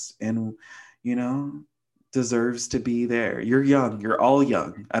exists and, you know, deserves to be there. You're young. You're all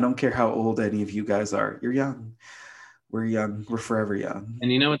young. I don't care how old any of you guys are. You're young. We're young. We're forever young.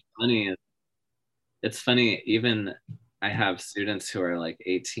 And you know what's funny? It's funny, even I have students who are like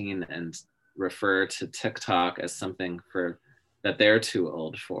 18 and refer to TikTok as something for that they're too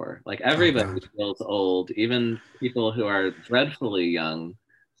old for. Like everybody God. feels old. Even people who are dreadfully young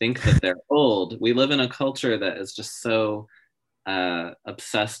think that they're old. We live in a culture that is just so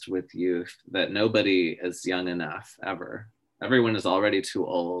obsessed with youth that nobody is young enough ever. Everyone is already too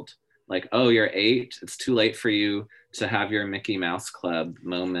old. Like, oh, you're 8. It's too late for you to have your Mickey Mouse Club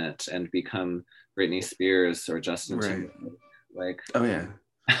moment and become Britney Spears or Justin Right. Timberlake. Like, Oh yeah.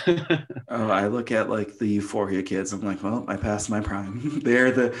 Oh, I look at like the Euphoria kids. I'm like, well, I passed my prime.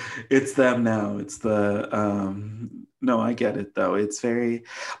 It's them now. It's no, I get it though. It's very,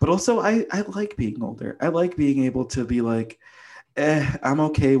 but also I like being older. I like being able to be like, I'm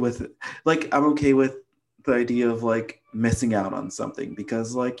okay with it. Like, I'm okay with the idea of like missing out on something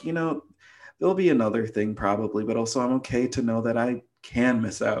because like, you know, there'll be another thing probably, but also I'm okay to know that I can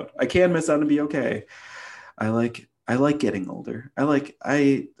miss out. I can miss out and be okay. I like getting older.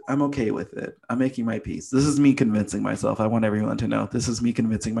 I'm okay with it. I'm making my peace. This is me convincing myself. I want everyone to know this is me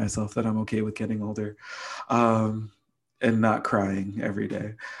convincing myself that I'm okay with getting older. And not crying every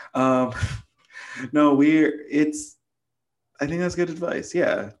day. No, I think that's good advice.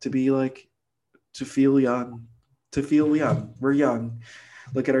 Yeah, to be like to feel young, to feel young. We're young.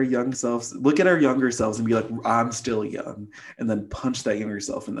 Look at our young selves. Look at our younger selves and be like, I'm still young, and then punch that younger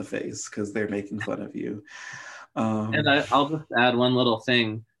self in the face because they're making fun of you. and I'll just add one little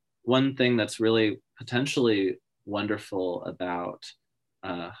thing. One thing that's really potentially wonderful about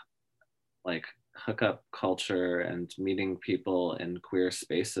like hookup culture and meeting people in queer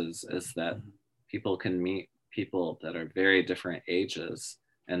spaces is that people can meet people that are very different ages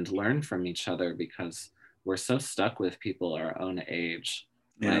and learn from each other because we're so stuck with people our own age.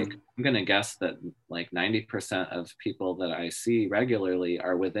 Yeah. Like I'm gonna guess that like 90% of people that I see regularly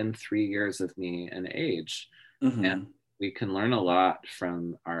are within 3 years of me in age. Mm-hmm. And we can learn a lot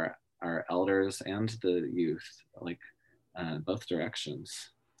from our elders and the youth, like both directions.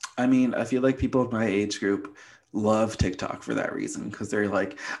 I mean, I feel like people in my age group love TikTok for that reason because they're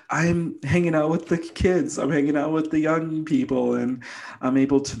like, I'm hanging out with the kids, I'm hanging out with the young people, and I'm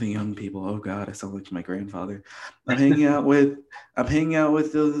able to the young people. Oh God, I sound like my grandfather. I'm hanging out with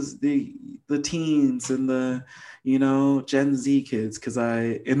the teens and the Gen Z kids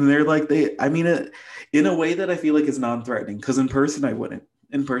and they're like I mean it in a way that I feel like is non-threatening because in person I wouldn't.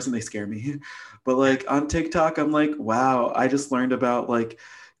 In person they scare me, but like on TikTok I'm like, wow, I just learned about like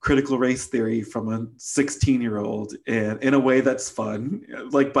critical race theory from a 16-year-old and in a way that's fun,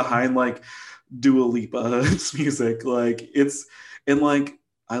 like behind like Dua Lipa's music. Like it's and like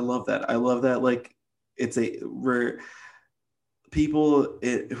I love that like we're people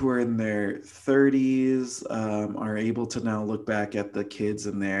who are in their 30s are able to now look back at the kids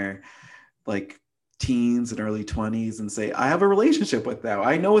in their like teens and early 20s and say, I have a relationship with that.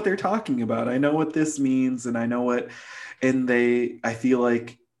 I know what they're talking about. I know what this means and I know what I feel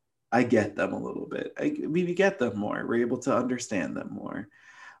like I get them a little bit. We get them more. We're able to understand them more.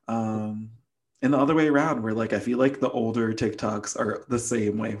 And the other way around, where like I feel like the older TikToks are the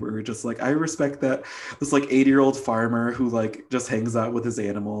same way. Where we're just like, I respect that this like 80-year-old farmer who like just hangs out with his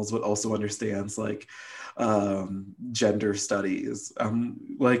animals, but also understands like gender studies.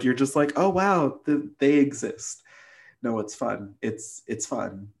 Like you're just like, oh wow, they exist. No, it's fun. It's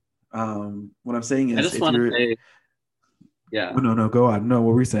fun. What I'm saying is, I just if want to you're, say, yeah. oh, no, go on. No,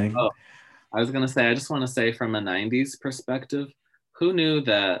 what were we saying? Oh, I was going to say, I just want to say from a 90s perspective, who knew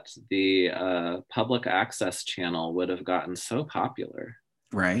that the public access channel would have gotten so popular?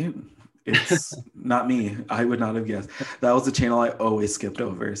 Right? It's not me. I would not have guessed. That was the channel I always skipped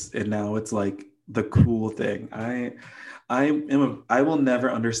over. And now it's like the cool thing. I will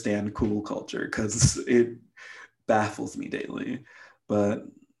never understand cool culture because it baffles me daily. But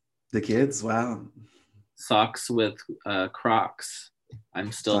the kids, wow. Socks with Crocs.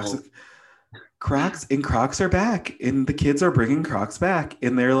 I'm still Crocs are back, and the kids are bringing Crocs back,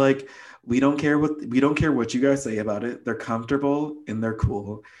 and they're like, we don't care what you guys say about it. They're comfortable and they're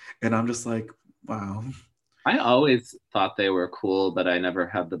cool, and I'm just like, wow. I always thought they were cool, but I never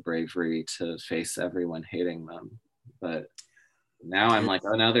had the bravery to face everyone hating them. But now I'm like,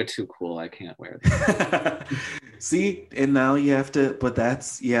 oh, now they're too cool. I can't wear them. See, and now you have to, but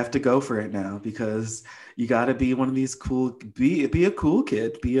you have to go for it now, because you got to be one of these cool, be a cool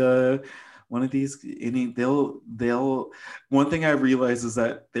kid, one of these, one thing I realize is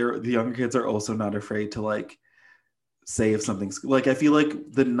that the younger kids are also not afraid to like say if something's like, I feel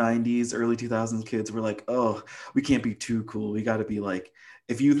like the 90s, early 2000s kids were like, oh, we can't be too cool. We got to be like,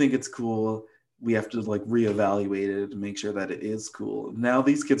 if you think it's cool, we have to like reevaluate it and make sure that it is cool. Now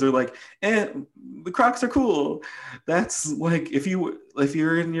these kids are like, the Crocs are cool. That's like, if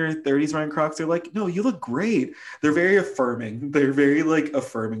you're in your 30s wearing Crocs, they're like, no, you look great. They're very affirming. They're very like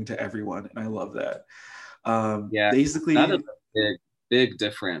affirming to everyone. And I love that. Basically that is a big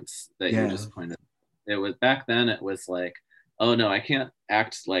difference that you just pointed. It was back then, it was like, oh no, I can't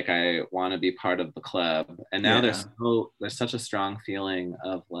act like I want to be part of the club. And now there's such a strong feeling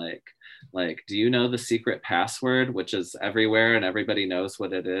of like, do you know the secret password, which is everywhere and everybody knows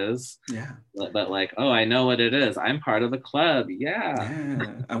what it is? Yeah. But like, oh, I know what it is. I'm part of the club. Yeah.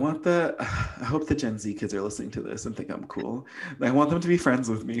 I hope the Gen Z kids are listening to this and think I'm cool. I want them to be friends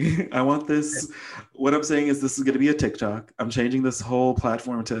with me. I want this. What I'm saying is this is going to be a TikTok. I'm changing this whole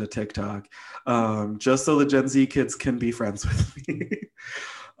platform to a TikTok, just so the Gen Z kids can be friends with me.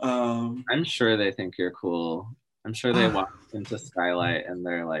 I'm sure they think you're cool. I'm sure they walk into Skylight and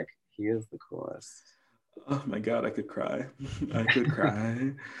they're like, he is the coolest. Oh my God, I could cry. I could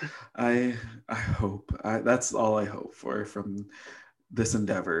cry. I hope. That's all I hope for from this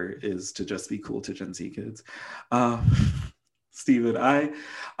endeavor, is to just be cool to Gen Z kids. Stephen,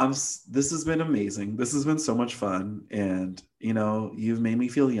 this has been amazing. This has been so much fun. And, you've made me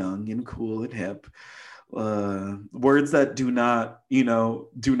feel young and cool and hip. Words that do not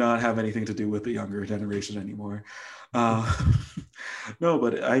have anything to do with the younger generation anymore. No,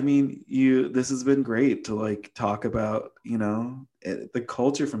 but I mean, this has been great to like talk about, the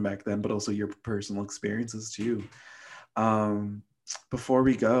culture from back then, but also your personal experiences too. Before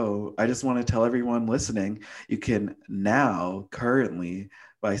we go, I just want to tell everyone listening, you can now currently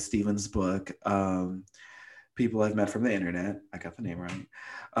buy Stephen's book, People I've Met from the Internet. I got the name right.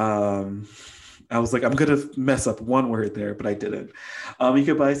 I was like, I'm going to mess up one word there, but I didn't. You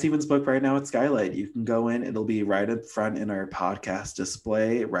can buy Stephen's book right now at Skylight. You can go in. It'll be right up front in our podcast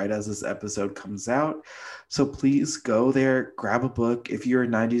display right as this episode comes out. So please go there, grab a book. If you're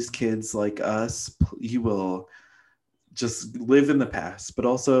 90s kids like us, you will just live in the past, but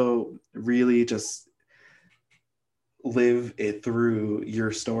also really just live it through your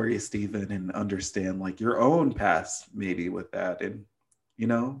story, Stephen, and understand like your own past maybe with that, and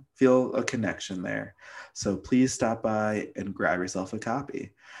feel a connection there. So please stop by and grab yourself a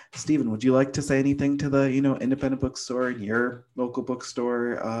copy. Stephen, would you like to say anything to the independent bookstore in your local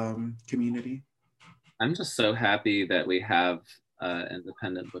bookstore community? I'm just so happy that we have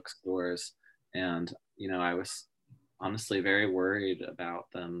independent bookstores, and I was honestly very worried about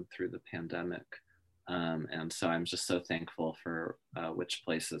them through the pandemic. And so I'm just so thankful for which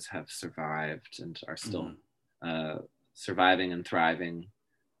places have survived and are still surviving and thriving.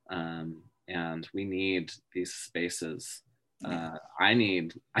 And we need these spaces. I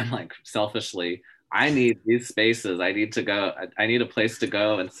need these spaces. I need a place to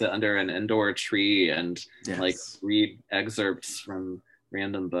go and sit under an indoor tree and like read excerpts from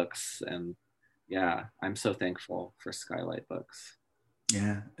random books. And I'm so thankful for Skylight Books.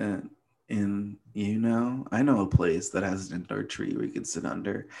 Yeah. And I know a place that has an indoor tree where you can sit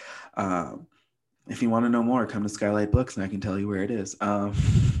under. If you want to know more, come to Skylight Books and I can tell you where it is.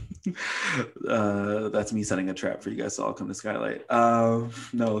 That's me setting a trap for you guys to all come to Skylight.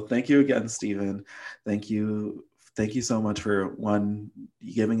 No, thank you again, Stephen. Thank you so much for, one,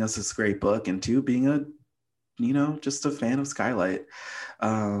 giving us this great book, and two, being just a fan of Skylight,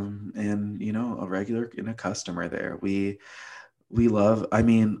 and a regular and a customer there. We love,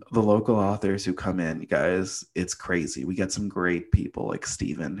 the local authors who come in, guys, it's crazy. We get some great people like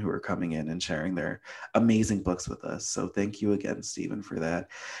Stephen who are coming in and sharing their amazing books with us. So thank you again, Stephen, for that.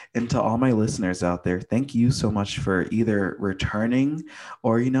 And to all my listeners out there, thank you so much for either returning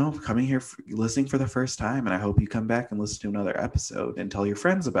or, coming here, listening for the first time. And I hope you come back and listen to another episode and tell your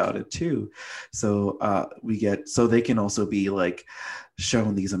friends about it too. So so they can also be like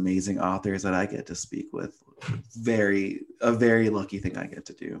shown these amazing authors that I get to speak with. A very lucky thing I get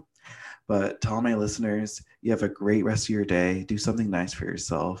to do. But to all my listeners, you have a great rest of your day. Do something nice for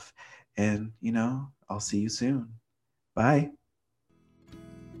yourself. And, I'll see you soon. Bye.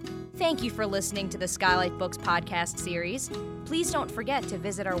 Thank you for listening to the Skylight Books podcast series. Please don't forget to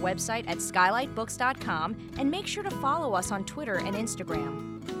visit our website at skylightbooks.com and make sure to follow us on Twitter and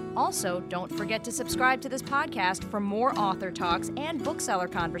Instagram. Also, don't forget to subscribe to this podcast for more author talks and bookseller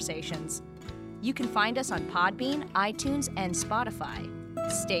conversations. You can find us on Podbean, iTunes, and Spotify.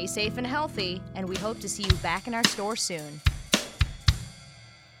 Stay safe and healthy, and we hope to see you back in our store soon.